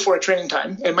didn't see before at training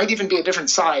time. It might even be a different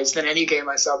size than any game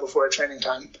I saw before at training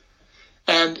time.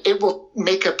 And it will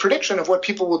make a prediction of what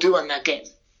people will do on that game.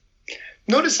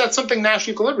 Notice that's something Nash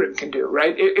equilibrium can do,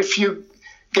 right? If you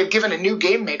get given a new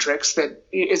game matrix that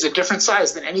is a different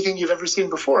size than anything you've ever seen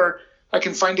before, I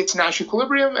can find its Nash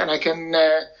equilibrium and I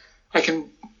can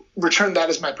return that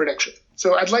as my prediction.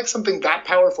 So I'd like something that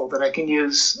powerful that I can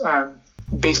use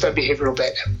based on behavioral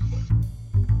data.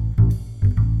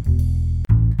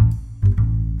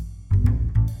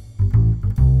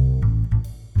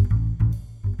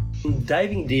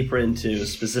 Diving deeper into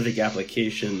specific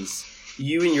applications,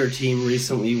 you and your team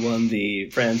recently won the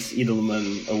Franz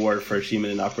Edelman Award for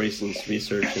Achievement in Operations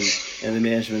Research and the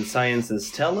Management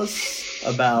Sciences. Tell us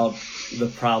about the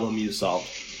problem you solved.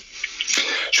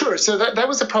 Sure. So that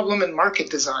was a problem in market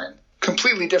design,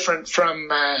 completely different from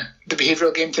the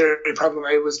behavioral game theory problem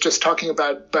I was just talking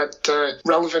about, but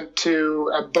relevant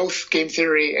to both game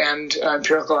theory and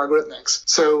empirical algorithmics.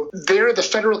 So there, the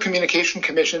Federal Communication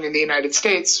Commission in the United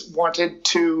States wanted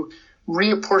to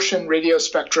reapportion radio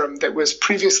spectrum that was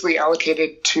previously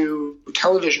allocated to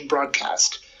television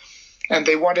broadcast. And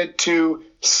they wanted to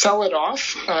sell it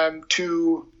off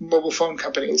to mobile phone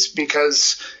companies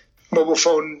because mobile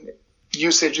phone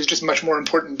usage is just much more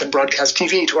important than broadcast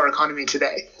TV to our economy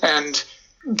today. And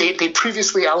they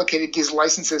previously allocated these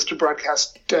licenses to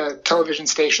broadcast television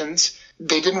stations.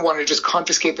 They didn't want to just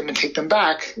confiscate them and take them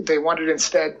back. They wanted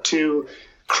instead to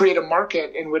create a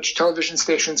market in which television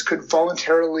stations could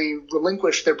voluntarily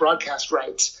relinquish their broadcast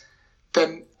rights,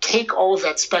 then take all of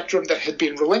that spectrum that had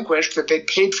been relinquished, that they'd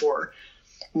paid for,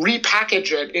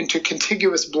 repackage it into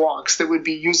contiguous blocks that would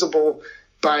be usable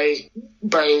by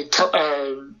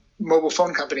mobile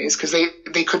phone companies, because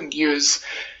they couldn't use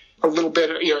a little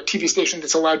bit, a TV station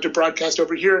that's allowed to broadcast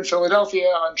over here in Philadelphia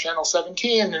on channel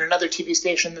 17 and another TV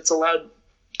station that's allowed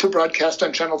to broadcast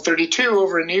on channel 32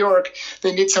 over in New York.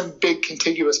 They need some big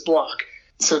contiguous block.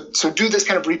 So do this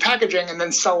kind of repackaging and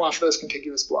then sell off those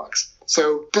contiguous blocks.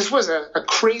 So this was a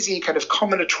crazy kind of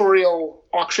combinatorial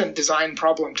auction design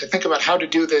problem to think about how to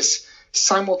do this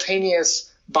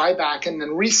simultaneous buyback and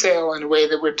then resale in a way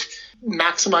that would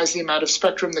maximize the amount of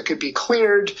spectrum that could be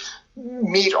cleared,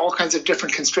 meet all kinds of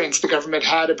different constraints the government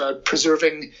had about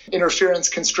preserving interference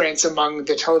constraints among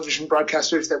the television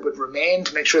broadcasters that would remain,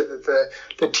 to make sure that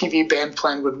the TV band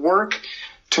plan would work,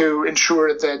 to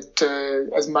ensure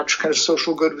that as much kind of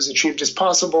social good was achieved as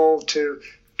possible, to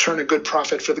turn a good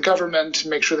profit for the government, to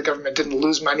make sure the government didn't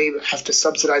lose money, but have to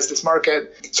subsidize this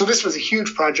market. So this was a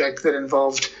huge project that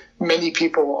involved many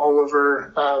people all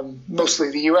over,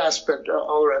 mostly the US, but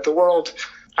all around the world.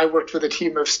 I worked with a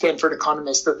team of Stanford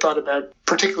economists that thought about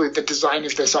particularly the design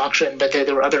of this auction, but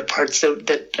there were other parts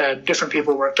that different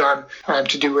people worked on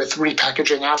to do with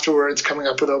repackaging afterwards, coming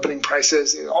up with opening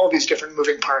prices, all these different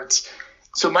moving parts.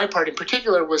 So my part in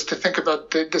particular was to think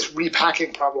about this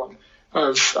repacking problem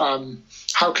of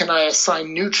how can I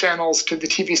assign new channels to the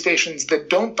TV stations that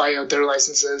don't buy out their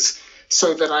licenses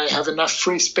so that I have enough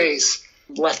free space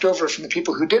left over from the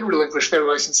people who did relinquish their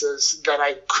licenses that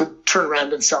I could turn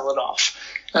around and sell it off.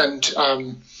 And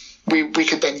we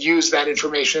could then use that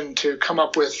information to come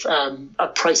up with a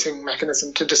pricing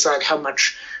mechanism to decide how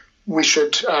much we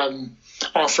should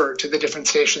offer to the different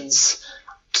stations,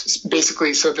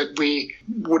 basically so that we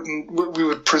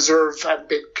would preserve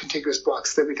big contiguous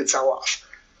blocks that we could sell off.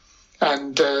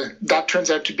 And that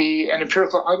turns out to be an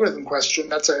empirical algorithm question.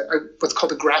 That's what's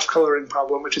called a graph coloring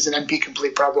problem, which is an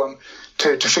NP-complete problem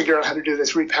to figure out how to do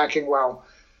this repacking well.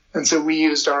 And so we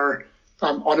used our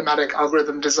automatic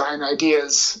algorithm design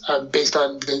ideas based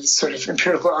on the sort of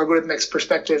empirical algorithmics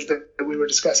perspective that we were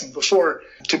discussing before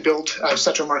to build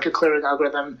such a market clearing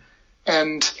algorithm.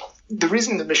 And the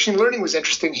reason that machine learning was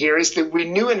interesting here is that we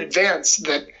knew in advance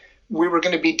that we were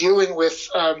going to be dealing with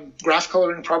graph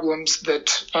coloring problems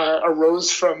that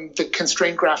arose from the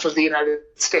constraint graph of the United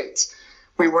States.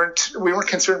 We weren't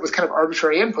concerned with kind of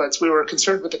arbitrary inputs. We were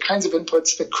concerned with the kinds of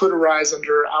inputs that could arise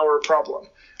under our problem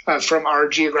from our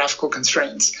geographical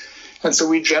constraints. And so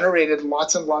we generated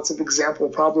lots and lots of example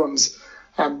problems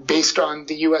based on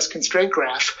the US constraint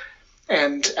graph.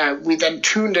 And we then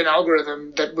tuned an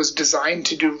algorithm that was designed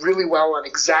to do really well on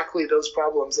exactly those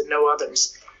problems and no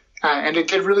others. And it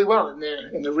did really well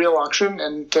in the real auction.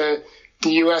 And the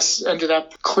U.S. ended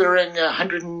up clearing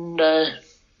 100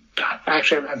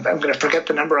 actually, I'm going to forget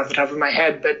the number off the top of my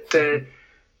head, but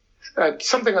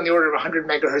something on the order of 100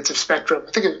 megahertz of spectrum.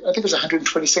 I think it was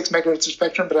 126 megahertz of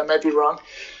spectrum, but I might be wrong.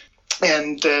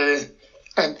 And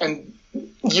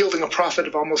yielding a profit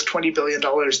of almost $20 billion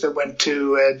that went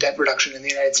to debt reduction in the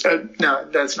United States. No,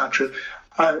 that's not true.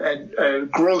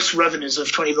 Gross revenues of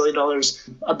 $20 billion,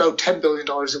 about $10 billion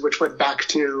of which went back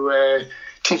to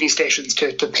TV stations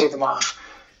to pay them off,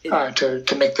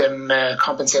 to make them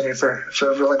compensated for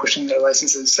relinquishing their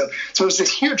licenses. So it was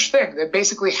this huge thing that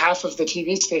basically half of the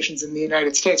TV stations in the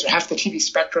United States, or half the TV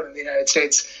spectrum in the United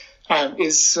States,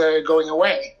 is going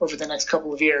away over the next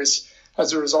couple of years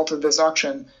as a result of this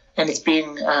auction. And it's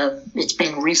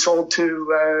being resold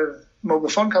to mobile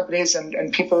phone companies,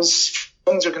 and people's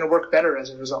phones are going to work better as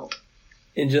a result.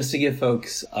 And just to give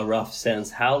folks a rough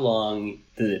sense, how long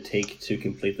did it take to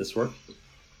complete this work?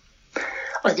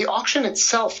 The auction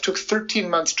itself took 13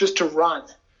 months just to run.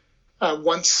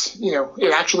 Once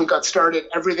it actually got started,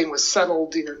 everything was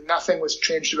settled. Nothing was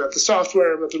changed about the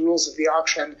software, about the rules of the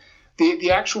auction.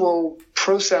 The actual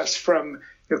process from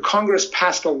Congress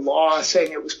passed a law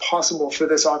saying it was possible for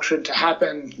this auction to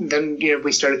happen. Then,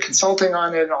 we started consulting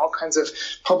on it, and all kinds of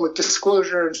public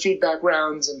disclosure and feedback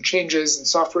rounds and changes and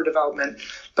software development.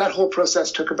 That whole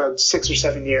process took about 6 or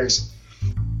 7 years.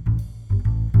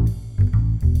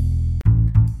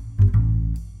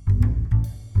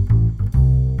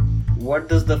 What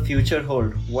does the future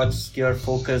hold? What's your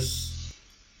focus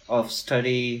of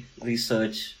study,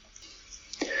 research?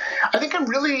 I think I'm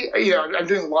really, I'm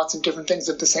doing lots of different things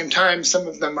at the same time. Some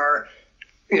of them are,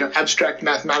 abstract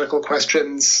mathematical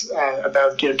questions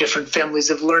about, different families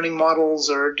of learning models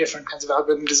or different kinds of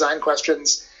algorithm design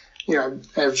questions. I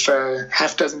have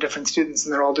half dozen different students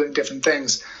and they're all doing different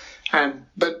things.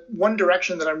 But one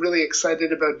direction that I'm really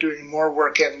excited about doing more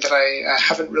work in that I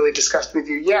haven't really discussed with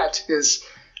you yet is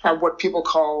what people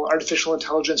call artificial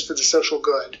intelligence for the social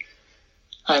good.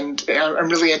 And I'm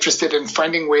really interested in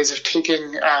finding ways of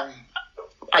taking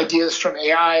ideas from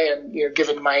AI and,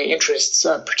 given my interests,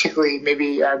 particularly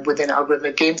maybe within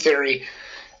algorithmic game theory,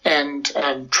 and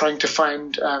trying to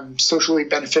find socially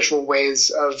beneficial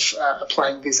ways of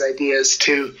applying these ideas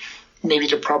to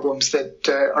problems that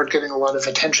aren't getting a lot of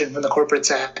attention from the corporate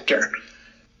sector.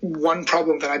 One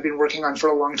problem that I've been working on for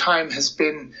a long time has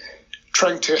been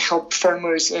trying to help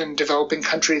farmers in developing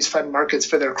countries find markets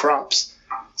for their crops.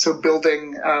 So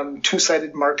building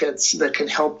two-sided markets that can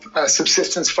help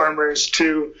subsistence farmers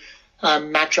to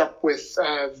match up with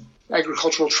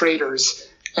agricultural traders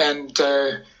and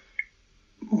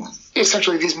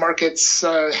essentially these markets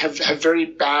have very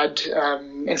bad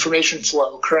information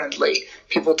flow currently.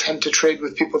 People tend to trade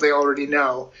with people they already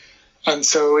know. And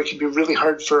so it can be really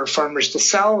hard for farmers to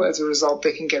sell. As a result,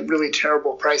 they can get really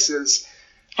terrible prices.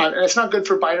 And it's not good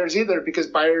for buyers either, because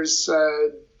buyers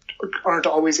aren't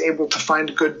always able to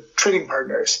find good trading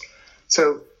partners.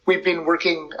 So we've been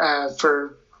working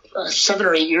for 7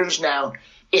 or 8 years now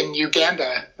in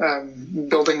Uganda,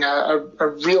 building a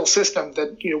real system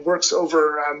that works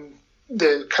over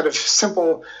the kind of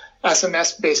simple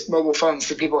SMS-based mobile phones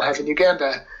that people have in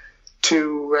Uganda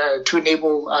to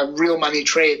enable real money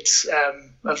trades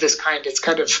of this kind. It's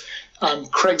kind of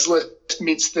Craigslist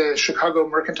meets the Chicago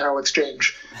Mercantile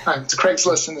Exchange. It's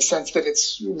Craigslist in the sense that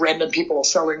it's random people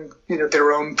selling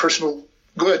their own personal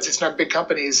goods. It's not big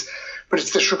companies. But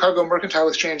it's the Chicago Mercantile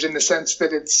Exchange in the sense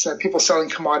that it's people selling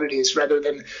commodities rather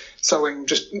than selling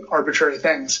just arbitrary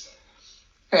things.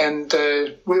 And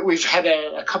we've had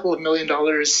a couple of $1 million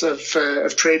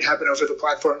of trade happen over the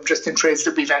platform, just in trades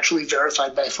that we've actually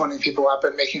verified by phoning people up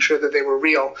and making sure that they were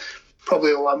real.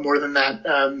 Probably a lot more than that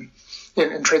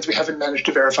in trades we haven't managed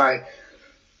to verify.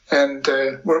 And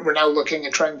we're now looking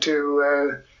at trying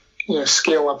to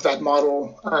scale up that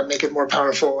model, make it more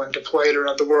powerful, and deploy it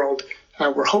around the world.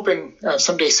 We're hoping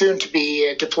someday soon to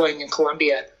be deploying in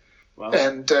Colombia. Wow.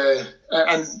 And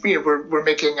we're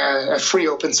making a free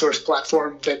open source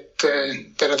platform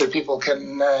that other people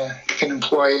can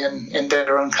employ in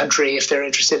their own country if they're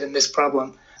interested in this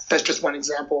problem. That's just one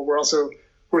example. We're also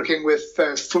working with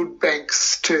food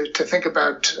banks to think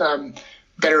about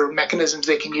better mechanisms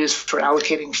they can use for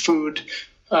allocating food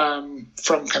from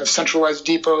kind of centralized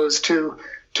depots to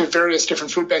various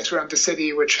different food banks around the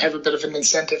city, which have a bit of an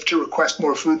incentive to request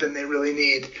more food than they really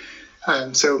need.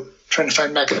 So trying to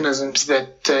find mechanisms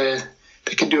that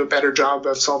they can do a better job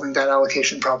of solving that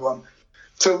allocation problem.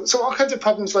 So all kinds of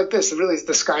problems like this. Really,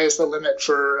 the sky is the limit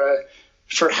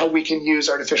for how we can use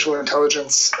artificial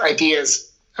intelligence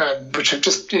ideas, which have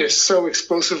just so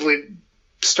explosively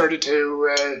started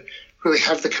to really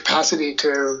have the capacity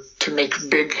to make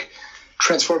big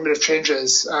transformative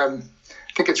changes.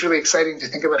 I think it's really exciting to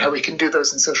think about how we can do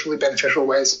those in socially beneficial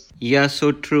ways. Yeah,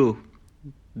 so true.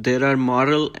 There are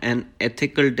moral and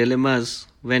ethical dilemmas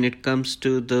when it comes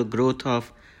to the growth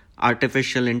of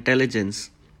artificial intelligence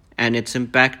and its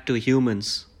impact to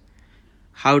humans.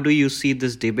 How do you see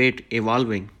this debate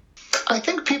evolving? I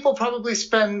think people probably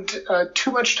spend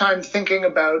too much time thinking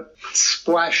about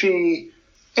splashy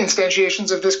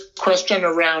instantiations of this question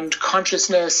around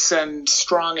consciousness and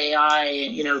strong AI.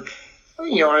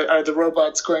 Are the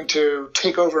robots going to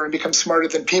take over and become smarter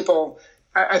than people?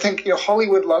 I think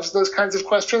Hollywood loves those kinds of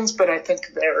questions, but I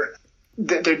think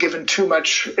they're given too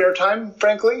much airtime,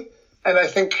 frankly. And I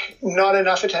think not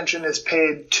enough attention is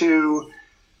paid to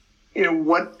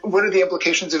what are the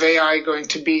implications of AI going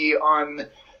to be on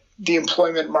the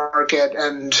employment market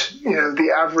and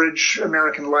the average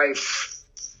American life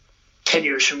 10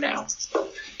 years from now,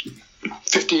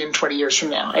 15, 20 years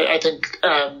from now. I think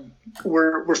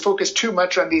we're focused too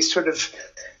much on these sort of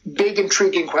big,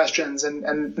 intriguing questions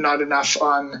and not enough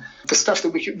on the stuff that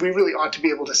we really ought to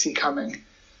be able to see coming.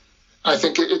 I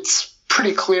think it's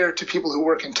pretty clear to people who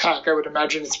work in tech. I would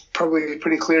imagine it's probably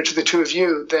pretty clear to the two of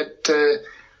you that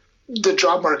the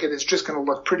job market is just going to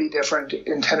look pretty different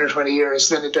in 10 or 20 years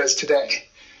than it does today.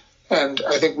 And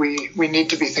I think we need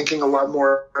to be thinking a lot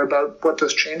more about what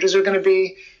those changes are going to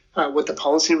be, what the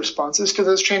policy responses to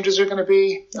those changes are going to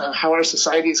be, how our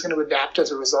society is going to adapt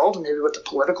as a result, and maybe what the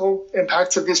political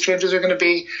impacts of these changes are going to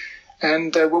be,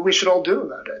 and what we should all do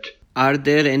about it. Are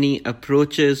there any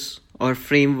approaches or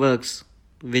frameworks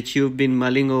which you've been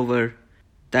mulling over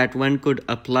that one could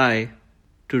apply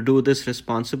to do this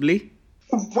responsibly?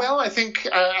 Well, I think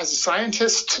as a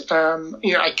scientist,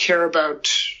 I care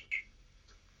about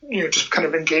just kind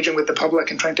of engaging with the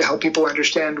public and trying to help people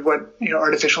understand what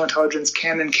artificial intelligence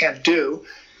can and can't do.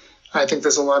 I think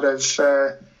there's a lot of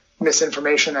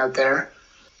misinformation out there.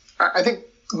 I think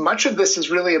much of this is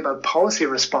really about policy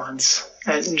response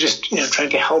and just trying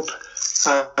to help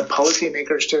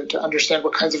policymakers to understand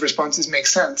what kinds of responses make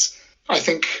sense. I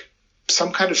think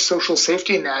some kind of social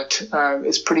safety net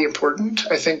is pretty important.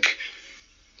 I think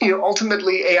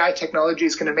ultimately AI technology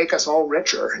is going to make us all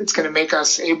richer. It's going to make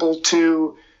us able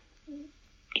to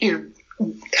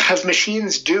have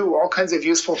machines do all kinds of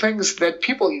useful things that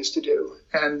people used to do.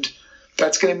 And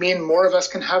that's going to mean more of us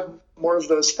can have more of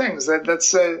those things.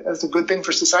 That's a good thing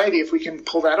for society if we can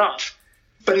pull that off.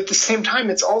 But at the same time,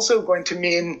 it's also going to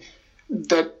mean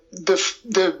that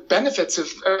the benefits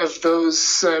of those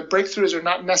breakthroughs are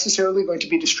not necessarily going to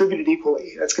be distributed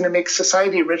equally. That's going to make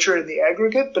society richer in the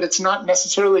aggregate, but it's not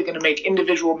necessarily going to make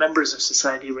individual members of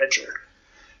society richer.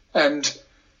 And,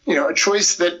 a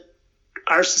choice that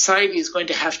our society is going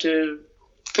to have to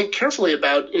think carefully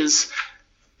about is,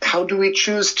 how do we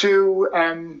choose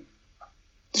to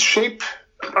shape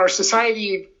our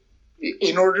society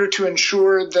in order to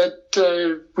ensure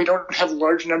that we don't have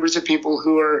large numbers of people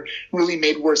who are really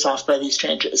made worse off by these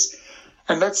changes?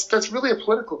 And that's really a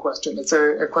political question. It's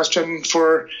a question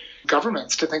for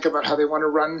governments to think about how they want to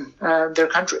run their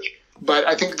country. But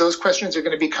I think those questions are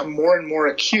going to become more and more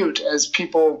acute as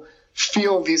people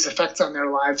feel these effects on their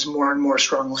lives more and more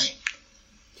strongly.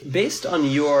 Based on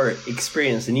your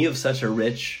experience, and you have such a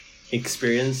rich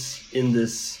experience in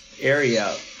this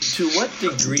area, to what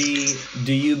degree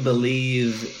do you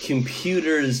believe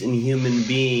computers and human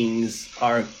beings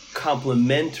are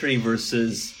complementary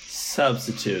versus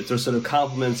substitutes, or sort of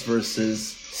complements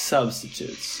versus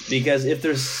substitutes? Because if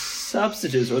there's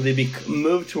substitutes, or they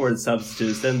move towards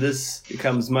substitutes, then this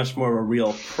becomes much more of a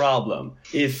real problem.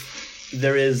 If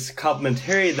there is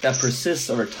complementarity that persists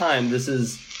over time, this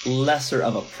is lesser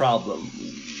of a problem.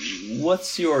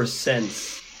 What's your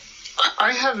sense?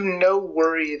 I have no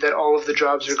worry that all of the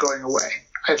jobs are going away.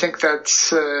 I think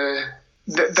that's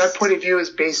that point of view is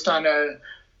based on an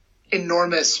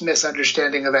enormous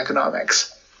misunderstanding of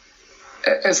economics.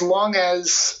 As long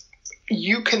as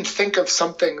you can think of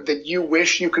something that you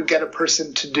wish you could get a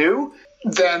person to do,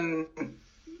 then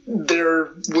there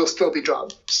will still be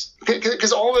jobs.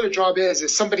 Because all that a job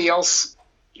is somebody else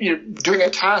doing a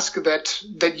task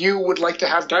that you would like to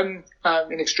have done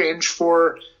in exchange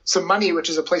for some money, which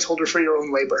is a placeholder for your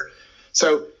own labor.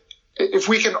 So if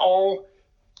we can all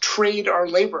trade our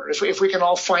labor, if we can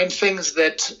all find things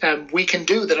that we can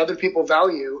do that other people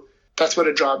value, that's what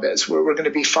a job is. We're going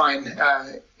to be fine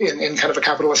in kind of a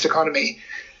capitalist economy.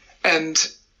 And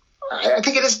I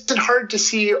think it isn't hard to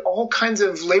see all kinds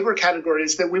of labor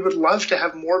categories that we would love to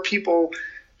have more people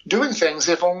doing things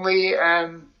if only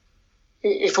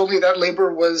that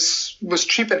labor was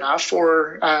cheap enough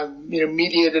or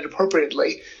mediated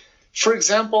appropriately. For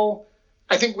example,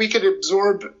 I think we could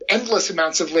absorb endless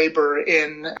amounts of labor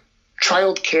in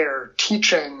childcare,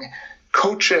 teaching,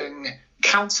 coaching,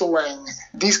 counseling,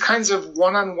 these kinds of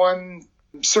one-on-one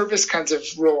service kinds of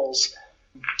roles.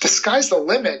 The sky's the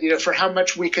limit, for how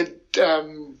much we could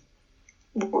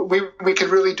we could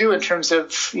really do in terms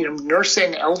of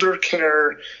nursing, elder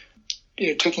care,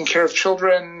 taking care of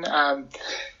children.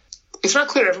 It's not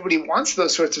clear everybody wants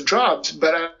those sorts of jobs,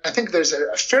 but I think there's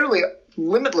a fairly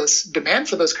limitless demand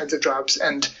for those kinds of jobs,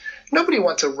 and nobody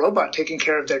wants a robot taking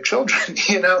care of their children.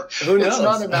 Who knows? It's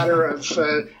not a matter of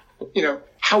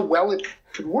how well it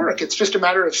could work. It's just a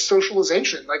matter of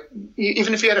socialization. Like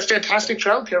even if you had a fantastic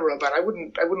childcare robot, I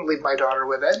wouldn't leave my daughter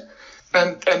with it.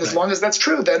 And as long as that's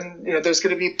true, then there's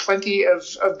going to be plenty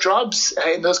of jobs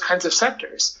in those kinds of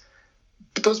sectors.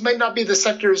 But those might not be the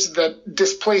sectors that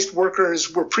displaced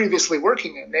workers were previously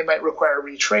working in. They might require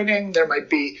retraining. There might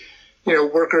be,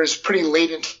 workers pretty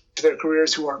late into their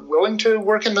careers who aren't willing to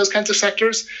work in those kinds of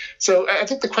sectors. So I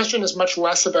think the question is much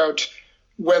less about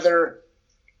whether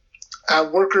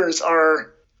workers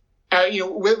are,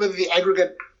 whether the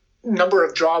aggregate number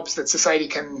of jobs that society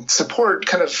can support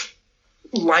kind of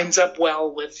lines up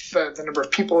well with the number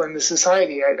of people in the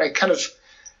society. I kind of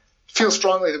feel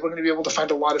strongly that we're going to be able to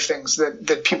find a lot of things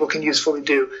that people can usefully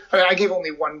do. I gave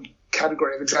only one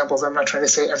category of examples. I'm not trying to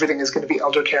say everything is going to be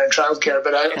elder care and child care,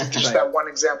 but just that one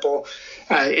example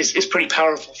is pretty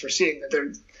powerful for seeing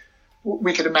that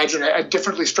we could imagine a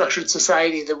differently structured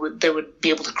society that would be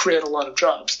able to create a lot of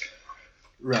jobs.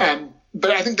 Right.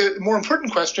 But I think the more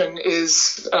important question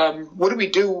is, what do we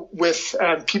do with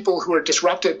people who are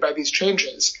disrupted by these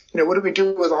changes? What do we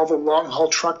do with all the long-haul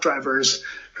truck drivers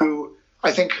who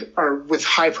I think are with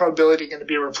high probability going to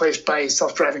be replaced by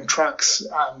self-driving trucks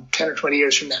 10 or 20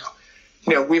 years from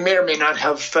now? We may or may not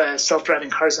have self-driving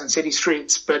cars on city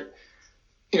streets, but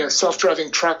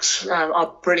self-driving trucks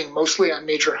operating mostly on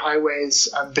major highways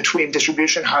between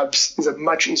distribution hubs is a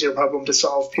much easier problem to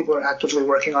solve. People are actively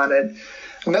working on it.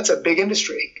 And that's a big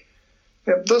industry.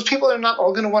 Those people are not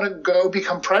all going to want to go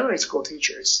become primary school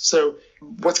teachers. So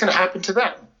what's going to happen to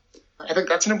them? I think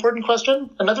that's an important question.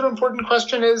 Another important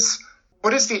question is,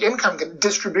 what is the income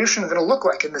distribution going to look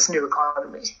like in this new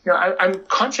economy? I'm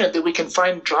confident that we can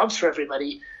find jobs for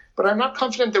everybody, but I'm not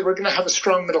confident that we're going to have a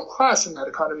strong middle class in that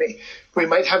economy. We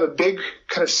might have a big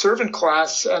kind of servant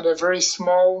class and a very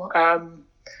small, kind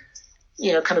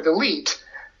of elite.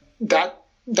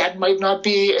 That might not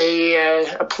be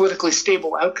a politically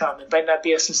stable outcome. It might not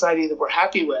be a society that we're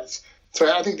happy with.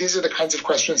 So I think these are the kinds of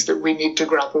questions that we need to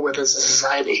grapple with as a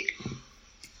society.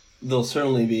 There'll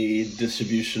certainly be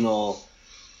distributional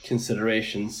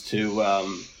considerations to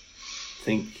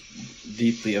think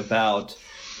deeply about.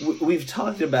 We've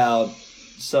talked about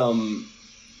some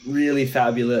really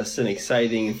fabulous and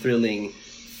exciting and thrilling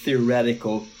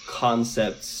theoretical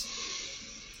concepts.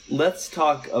 Let's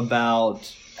talk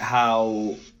about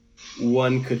how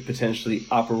one could potentially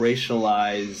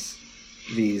operationalize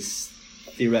these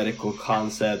theoretical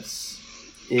concepts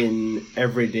in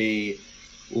everyday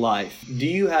life. Do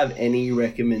you have any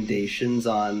recommendations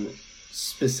on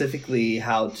specifically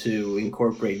how to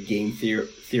incorporate game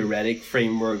theoretic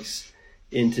frameworks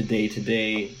into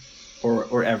day-to-day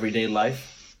or everyday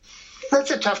life?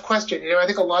 That's a tough question. I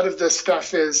think a lot of this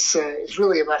stuff is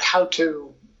really about how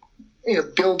to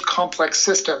build complex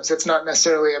systems. It's not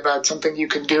necessarily about something you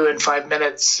can do in 5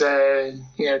 minutes,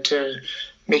 to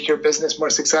make your business more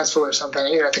successful or something.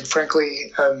 I think,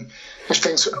 frankly, if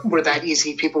things were that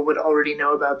easy, people would already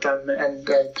know about them, and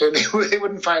they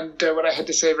wouldn't find what I had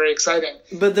to say very exciting.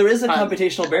 But there is a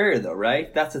computational barrier, though,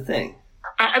 right? That's the thing.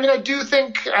 I do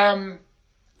think...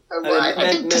 I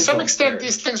think to some extent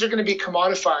these things are going to be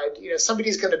commodified.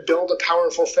 Somebody's going to build a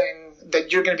powerful thing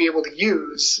that you're going to be able to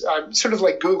use, sort of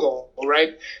like Google,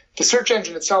 right? The search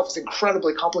engine itself is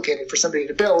incredibly complicated for somebody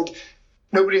to build.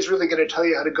 Nobody's really going to tell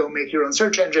you how to go make your own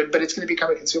search engine, but it's going to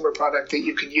become a consumer product that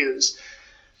you can use.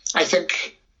 I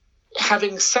think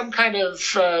having some kind of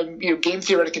game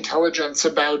theoretic intelligence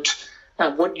about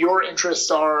what your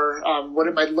interests are, what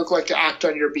it might look like to act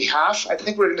on your behalf, I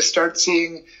think we're going to start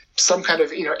seeing some kind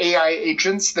of AI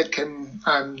agents that can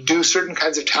do certain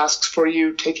kinds of tasks for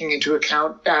you, taking into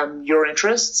account your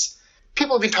interests.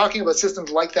 People have been talking about systems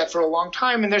like that for a long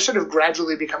time, and they're sort of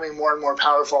gradually becoming more and more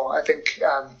powerful. I think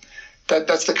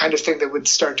that's the kind of thing that would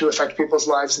start to affect people's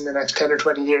lives in the next 10 or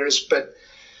 20 years, but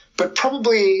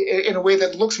probably in a way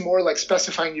that looks more like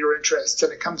specifying your interests,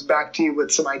 and it comes back to you with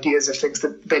some ideas of things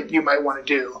that you might want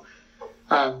to do.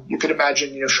 You could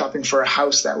imagine, shopping for a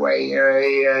house that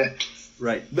way.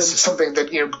 Right. Something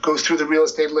that goes through the real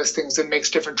estate listings and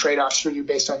makes different trade-offs for you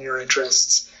based on your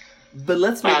interests. But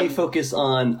let's maybe focus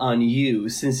on you,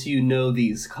 since you know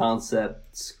these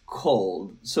concepts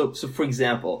cold. So for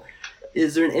example,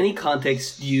 is there in any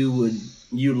context you would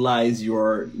utilize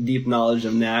your deep knowledge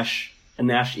of Nash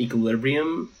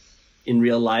equilibrium in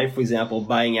real life? For example,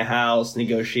 buying a house,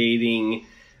 negotiating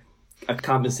a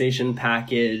compensation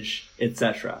package,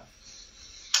 etc.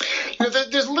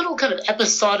 There's little kind of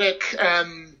episodic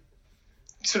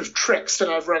sort of tricks that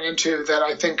I've run into that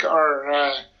I think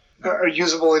are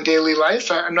usable in daily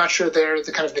life. I'm not sure they're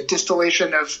the kind of the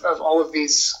distillation of all of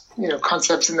these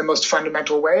concepts in the most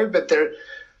fundamental way, but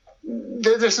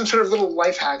there's some sort of little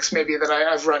life hacks maybe that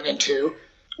I've run into.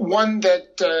 One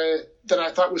that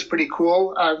I thought was pretty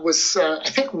cool was I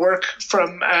think work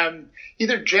from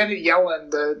either Janet Yellen,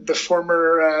 the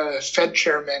former Fed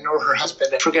chairman, or her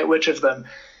husband, I forget which of them,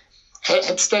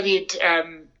 had studied,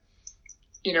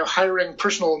 hiring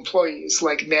personal employees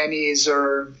like nannies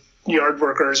or yard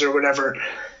workers or whatever.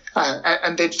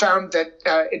 And they'd found that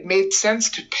it made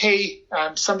sense to pay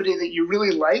somebody that you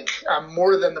really like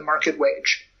more than the market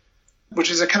wage, which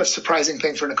is a kind of surprising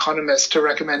thing for an economist to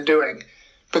recommend doing.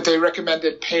 But they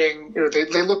recommended paying,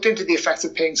 they looked into the effects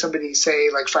of paying somebody,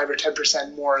 say, like 5 or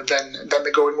 10% more than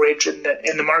the going wage in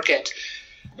the market.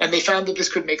 And they found that this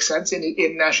could make sense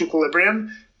in Nash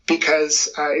equilibrium, because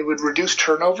it would reduce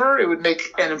turnover. It would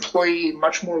make an employee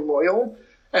much more loyal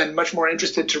and much more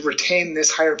interested to retain this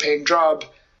higher paying job,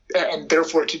 and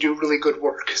therefore to do really good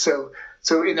work. So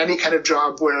in any kind of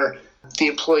job where the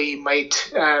employee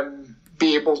might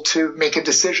be able to make a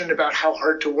decision about how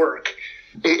hard to work,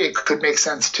 it could make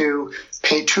sense to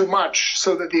pay too much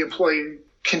so that the employee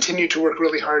continued to work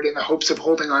really hard in the hopes of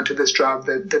holding on to this job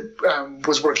that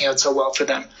was working out so well for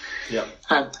them. Yeah.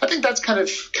 I think that's kind of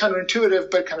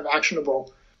counterintuitive, but kind of actionable.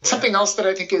 Yeah. Something else that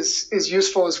I think is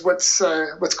useful is what's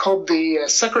called the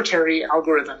secretary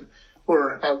algorithm,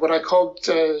 or what I called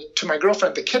to my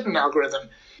girlfriend the kitten algorithm.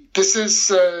 This is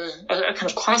a kind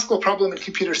of classical problem in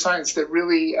computer science that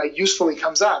really usefully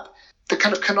comes up. The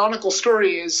kind of canonical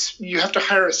story is you have to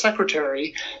hire a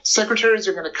secretary. Secretaries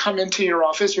are going to come into your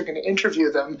office, you're going to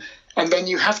interview them, and then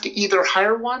you have to either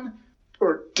hire one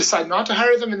or decide not to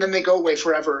hire them, and then they go away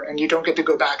forever, and you don't get to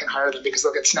go back and hire them because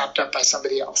they'll get snapped up by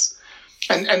somebody else.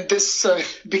 And this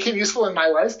became useful in my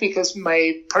life because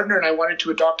my partner and I wanted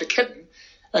to adopt a kitten.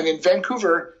 And in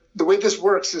Vancouver, the way this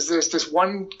works is there's this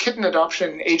one kitten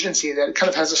adoption agency that kind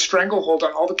of has a stranglehold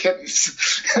on all the kittens,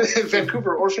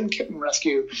 Vancouver Orphan Kitten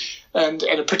Rescue. And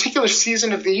at a particular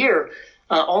season of the year,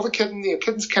 all the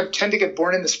kittens tend to get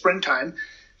born in the springtime.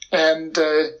 and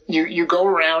you go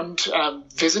around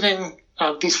visiting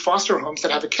these foster homes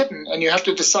that have a kitten, and you have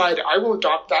to decide, I will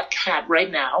adopt that cat right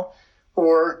now,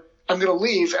 or I'm going to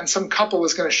leave, and some couple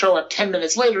is going to show up 10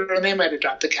 minutes later, and they might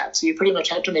adopt the cat. So you pretty much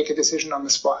have to make a decision on the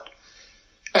spot.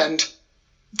 And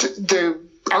the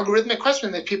algorithmic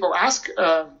question that people ask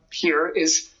here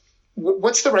is,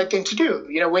 what's the right thing to do?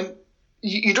 When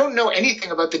you don't know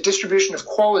anything about the distribution of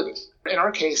quality. In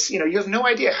our case, you have no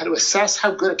idea how to assess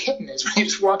how good a kitten is when you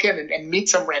just walk in and meet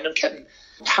some random kitten.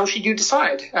 How should you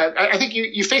decide? I think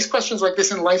you face questions like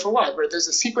this in life a lot, where there's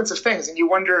a sequence of things and you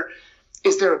wonder,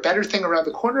 is there a better thing around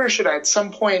the corner? Should I at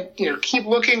some point, keep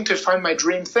looking to find my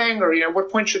dream thing, or,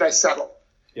 what point should I settle?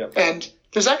 Yep. And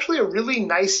there's actually a really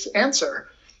nice answer,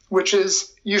 which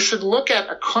is you should look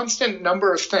at a constant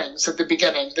number of things at the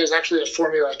beginning. There's actually a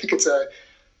formula. I think it's a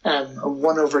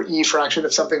 1 over E fraction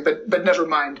of something, but never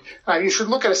mind. You should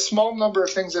look at a small number of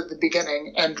things at the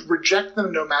beginning and reject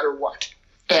them no matter what.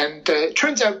 And it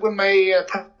turns out when my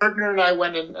partner and I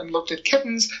went and looked at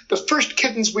kittens, the first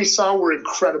kittens we saw were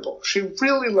incredible. She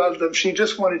really loved them. She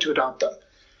just wanted to adopt them.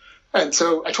 And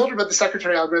so I told her about the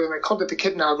secretary algorithm. I called it the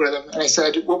kitten algorithm. And I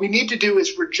said, what we need to do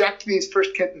is reject these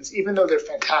first kittens, even though they're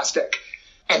fantastic.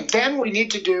 And then what we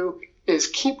need to do is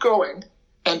keep going.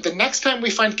 And the next time we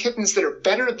find kittens that are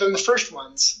better than the first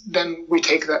ones, then we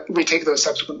take those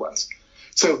subsequent ones.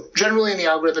 So generally in the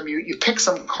algorithm, you pick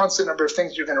some constant number of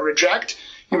things you're going to reject.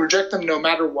 You reject them no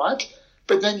matter what,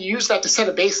 but then you use that to set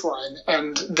a baseline.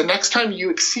 And the next time you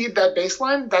exceed that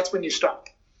baseline, that's when you stop.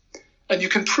 And you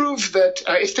can prove that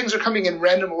if things are coming in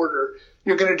random order,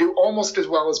 you're going to do almost as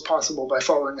well as possible by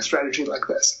following a strategy like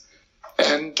this.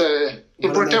 And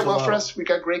it worked out well for us. We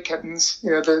got great kittens.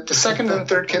 The second and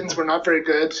third kittens were not very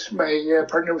good. My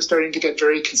partner was starting to get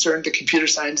very concerned the computer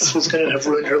science was going to have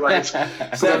ruined her life.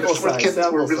 So then the fourth kittens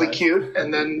were really cute,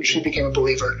 and then she became a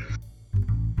believer.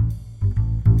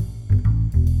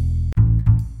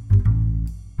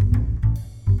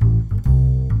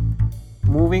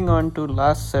 Moving on to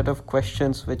last set of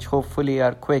questions, which hopefully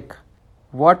are quick.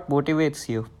 What motivates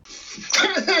you?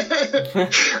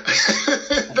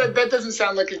 That doesn't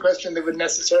sound like a question that would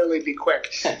necessarily be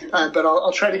quick, but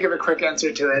I'll try to give a quick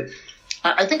answer to it.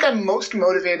 I think I'm most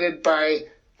motivated by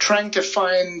trying to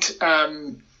find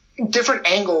different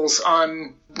angles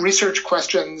on research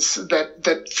questions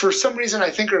that for some reason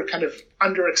I think are kind of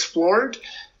underexplored,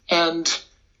 and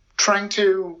trying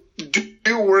to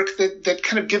do work that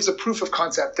kind of gives a proof of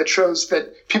concept that shows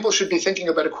that people should be thinking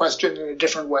about a question in a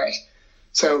different way.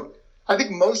 So I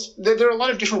think there are a lot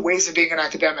of different ways of being an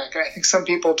academic. I think some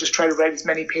people just try to write as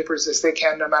many papers as they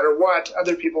can no matter what.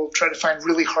 Other people try to find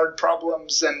really hard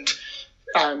problems and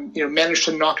manage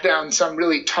to knock down some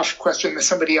really tough question that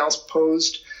somebody else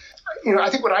posed. I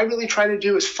think what I really try to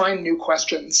do is find new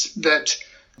questions that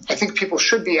I think people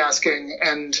should be asking.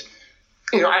 And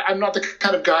I'm not the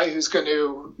kind of guy who's going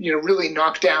to really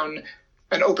knock down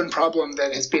an open problem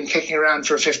that has been kicking around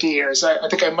for 50 years. I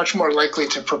think I'm much more likely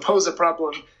to propose a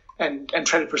problem and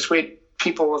try to persuade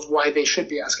people of why they should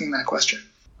be asking that question.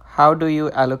 How do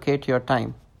you allocate your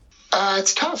time?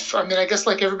 It's tough. I mean, I guess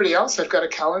like everybody else, I've got a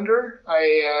calendar.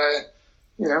 I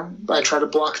try to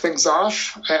block things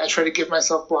off. I try to give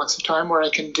myself blocks of time where I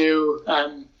can do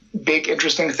big,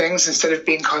 interesting things instead of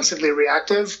being constantly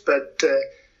reactive. But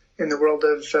in the world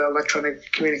of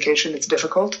electronic communication, it's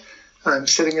difficult. I'm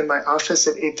sitting in my office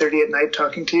at 8:30 at night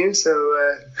talking to you, so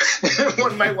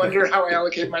one might wonder how I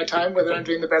allocate my time, whether I'm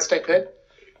doing the best I could.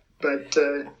 But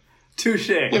touche.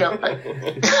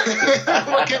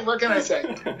 What can I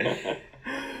say?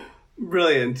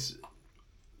 Brilliant.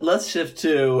 Let's shift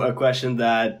to a question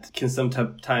that can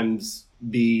sometimes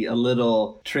be a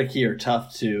little tricky or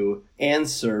tough to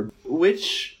answer.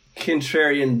 Which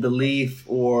contrarian belief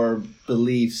or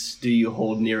beliefs do you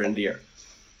hold near and dear?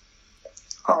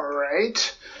 All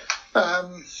right.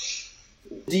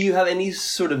 Do you have any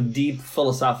sort of deep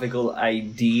philosophical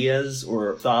ideas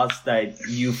or thoughts that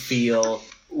you feel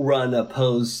run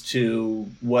opposed to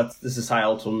what's the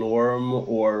societal norm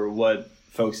or what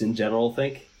folks in general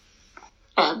think?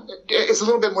 It's a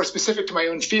little bit more specific to my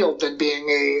own field than being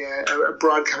a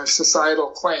broad kind of societal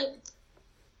claim.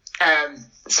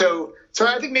 So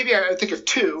I think maybe I think of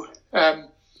two.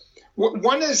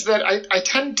 One is that I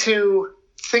tend to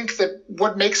think that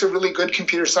what makes a really good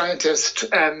computer scientist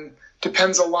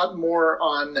depends a lot more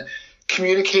on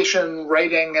communication,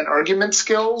 writing, and argument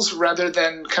skills rather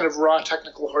than kind of raw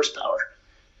technical horsepower.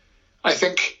 I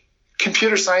think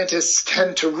computer scientists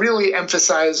tend to really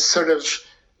emphasize sort of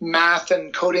math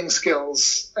and coding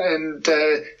skills and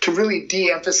to really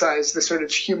de-emphasize the sort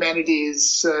of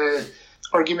humanities,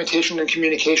 argumentation and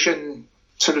communication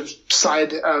sort of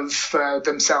side of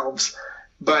themselves.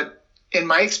 But in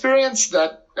my experience,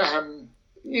 that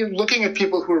looking at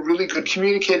people who are really good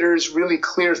communicators, really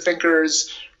clear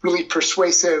thinkers, really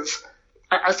persuasive,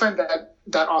 I find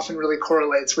that often really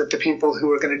correlates with the people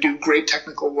who are going to do great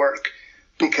technical work,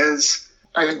 because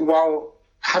I think while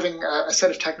having a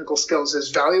set of technical skills is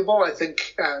valuable, I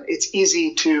think it's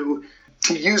easy to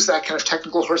use that kind of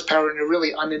technical horsepower in a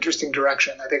really uninteresting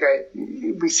direction. I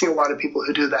think we see a lot of people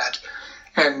who do that.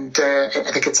 And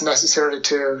I think it's necessary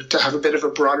to have a bit of a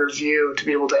broader view, to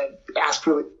be able to ask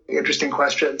really interesting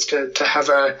questions, to have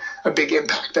a big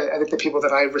impact. I think the people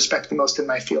that I respect the most in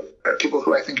my field are people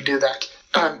who I think do that.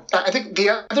 I think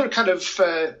the other kind of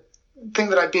thing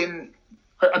that I've been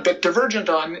a bit divergent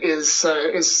on is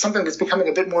something that's becoming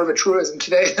a bit more of a truism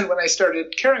today than when I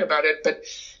started caring about it. But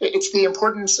it's the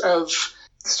importance of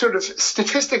sort of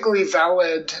statistically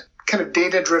valid kind of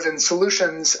data-driven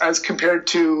solutions as compared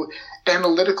to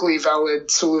analytically valid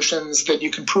solutions that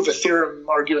you can prove a theorem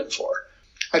arguing for.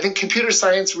 I think computer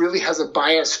science really has a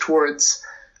bias towards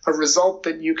a result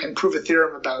that you can prove a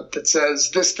theorem about that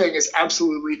says this thing is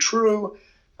absolutely true.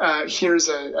 Here's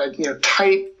a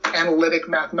tight analytic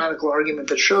mathematical argument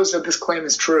that shows that this claim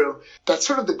is true. That's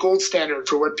sort of the gold standard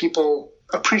for what people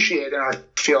appreciate in our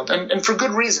field, and for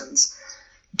good reasons.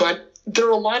 But there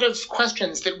are a lot of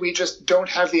questions that we just don't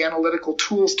have the analytical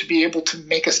tools to be able to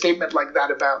make a statement like that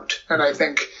about. And I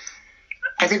think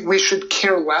we should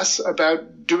care less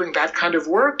about doing that kind of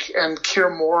work and care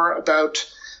more about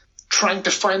trying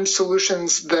to find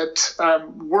solutions that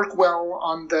work well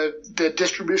on the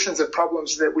distributions of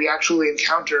problems that we actually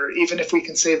encounter, even if we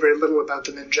can say very little about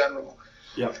them in general.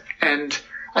 Yep. And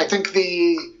I think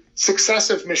the success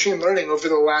of machine learning over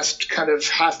the last kind of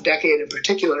half decade in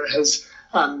particular has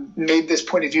made this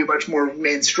point of view much more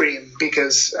mainstream,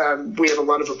 because we have a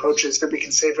lot of approaches that we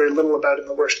can say very little about in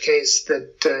the worst case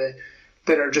that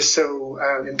are just so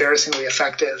embarrassingly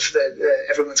effective that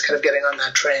everyone's kind of getting on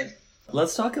that train.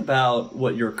 Let's talk about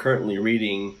what you're currently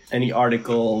reading. Any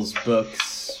articles,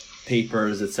 books,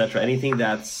 papers, etc. Anything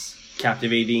that's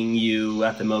captivating you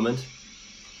at the moment?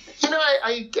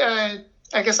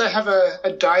 I guess I have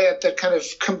a diet that kind of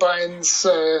combines,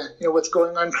 what's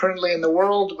going on currently in the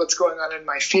world, what's going on in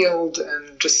my field,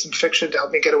 and just some fiction to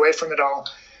help me get away from it all.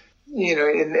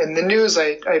 In the news,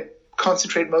 I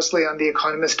concentrate mostly on The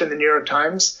Economist and The New York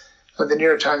Times. The New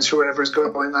York Times for whatever is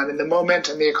going on in the moment,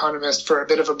 and The Economist for a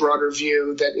bit of a broader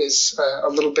view that is a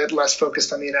little bit less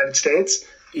focused on the United States.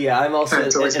 Yeah, I'm also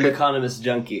an Economist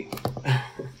junkie.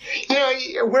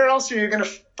 Where else are you going to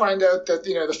find out that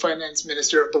the finance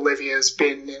minister of Bolivia has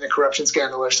been in a corruption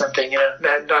scandal or something?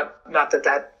 Not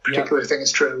that particular thing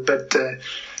is true, but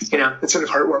it's sort of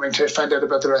heartwarming to find out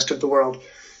about the rest of the world.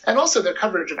 And also their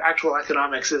coverage of actual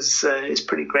economics is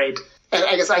pretty great. And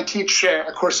I guess I teach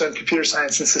a course on computer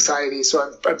science and society,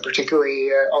 so I'm particularly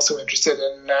also interested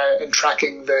in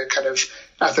tracking the kind of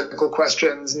ethical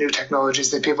questions, new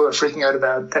technologies that people are freaking out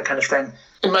about, that kind of thing.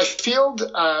 In my field,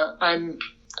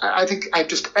 I think I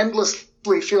just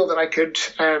endlessly feel that I could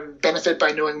benefit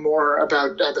by knowing more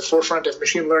about the forefront of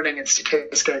machine learning and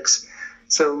statistics.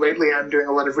 So lately I'm doing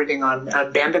a lot of reading on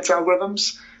Bandit's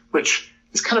algorithms, which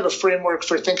is kind of a framework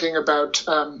for thinking about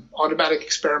automatic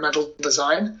experimental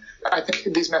design. I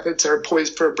think these methods are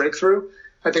poised for a breakthrough.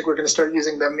 I think we're going to start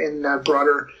using them in a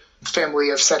broader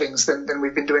family of settings than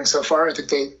we've been doing so far. I think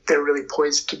they're really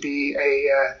poised to be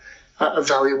a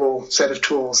valuable set of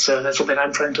tools. So that's something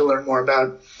I'm trying to learn more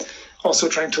about. Also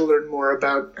trying to learn more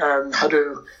about how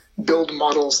to build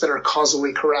models that are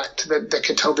causally correct, that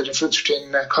can tell the difference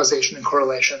between causation and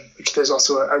correlation, which there's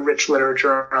also a rich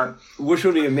literature on. Which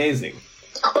would be amazing.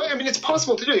 Well, I mean, it's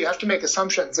possible to do. You have to make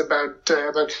assumptions about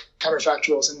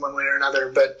counterfactuals in one way or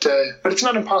another, but it's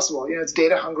not impossible. It's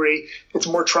data hungry. It's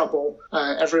more trouble.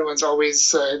 Everyone's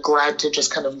always glad to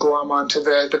just kind of glom onto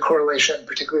the correlation,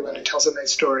 particularly when it tells a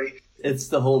nice story. It's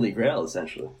the holy grail,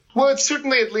 essentially. Well, it's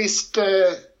certainly at least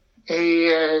a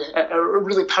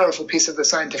really powerful piece of the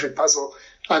scientific puzzle.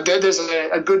 There's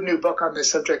a good new book on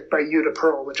this subject by Yuta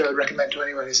Pearl, which I would recommend to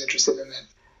anyone who's interested in it.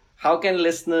 How can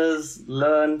listeners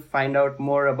find out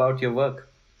more about your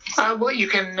work? Well, you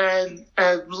can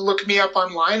look me up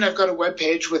online. I've got a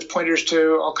webpage with pointers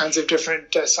to all kinds of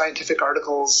different scientific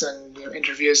articles and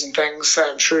interviews and things.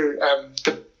 I'm sure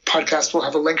the podcast will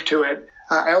have a link to it.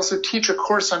 I also teach a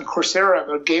course on Coursera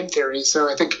about game theory.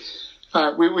 So I think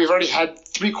we've already had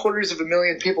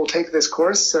 750,000 people take this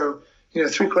course. So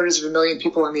 750,000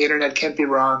 people on the internet can't be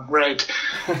wrong, right?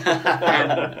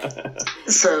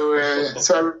 So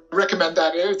I recommend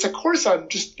that. It's a course on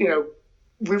just, we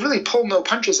really pull no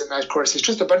punches in that course. It's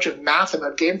just a bunch of math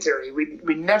about game theory.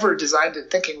 We never designed it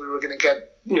thinking we were going to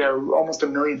get almost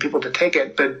 1 million people to take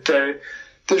it. But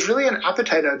there's really an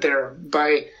appetite out there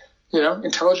by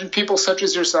intelligent people such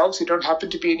as yourselves who don't happen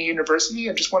to be in a university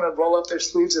and just want to roll up their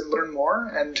sleeves and learn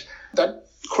more. And that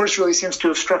course really seems to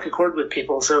have struck a chord with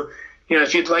people. So,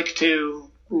 if you'd like to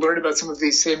learn about some of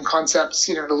these same concepts,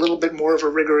 in a little bit more of a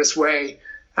rigorous way,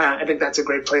 I think that's a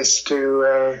great place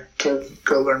to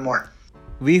go learn more.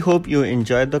 We hope you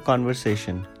enjoyed the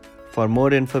conversation. For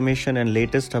more information and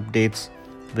latest updates,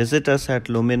 visit us at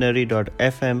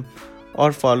luminary.fm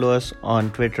or follow us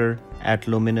on Twitter at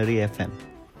luminaryfm.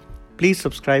 Please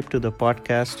subscribe to the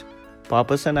podcast,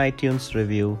 pop us an iTunes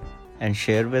review, and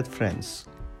share with friends.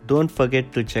 Don't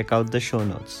forget to check out the show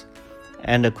notes.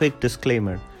 And a quick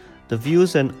disclaimer, the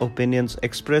views and opinions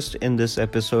expressed in this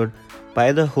episode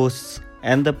by the hosts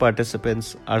and the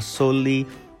participants are solely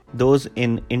those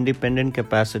in independent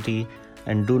capacity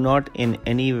and do not in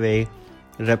any way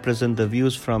represent the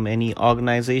views from any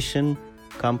organization,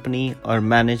 company, or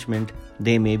management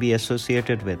they may be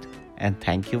associated with. And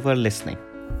thank you for listening.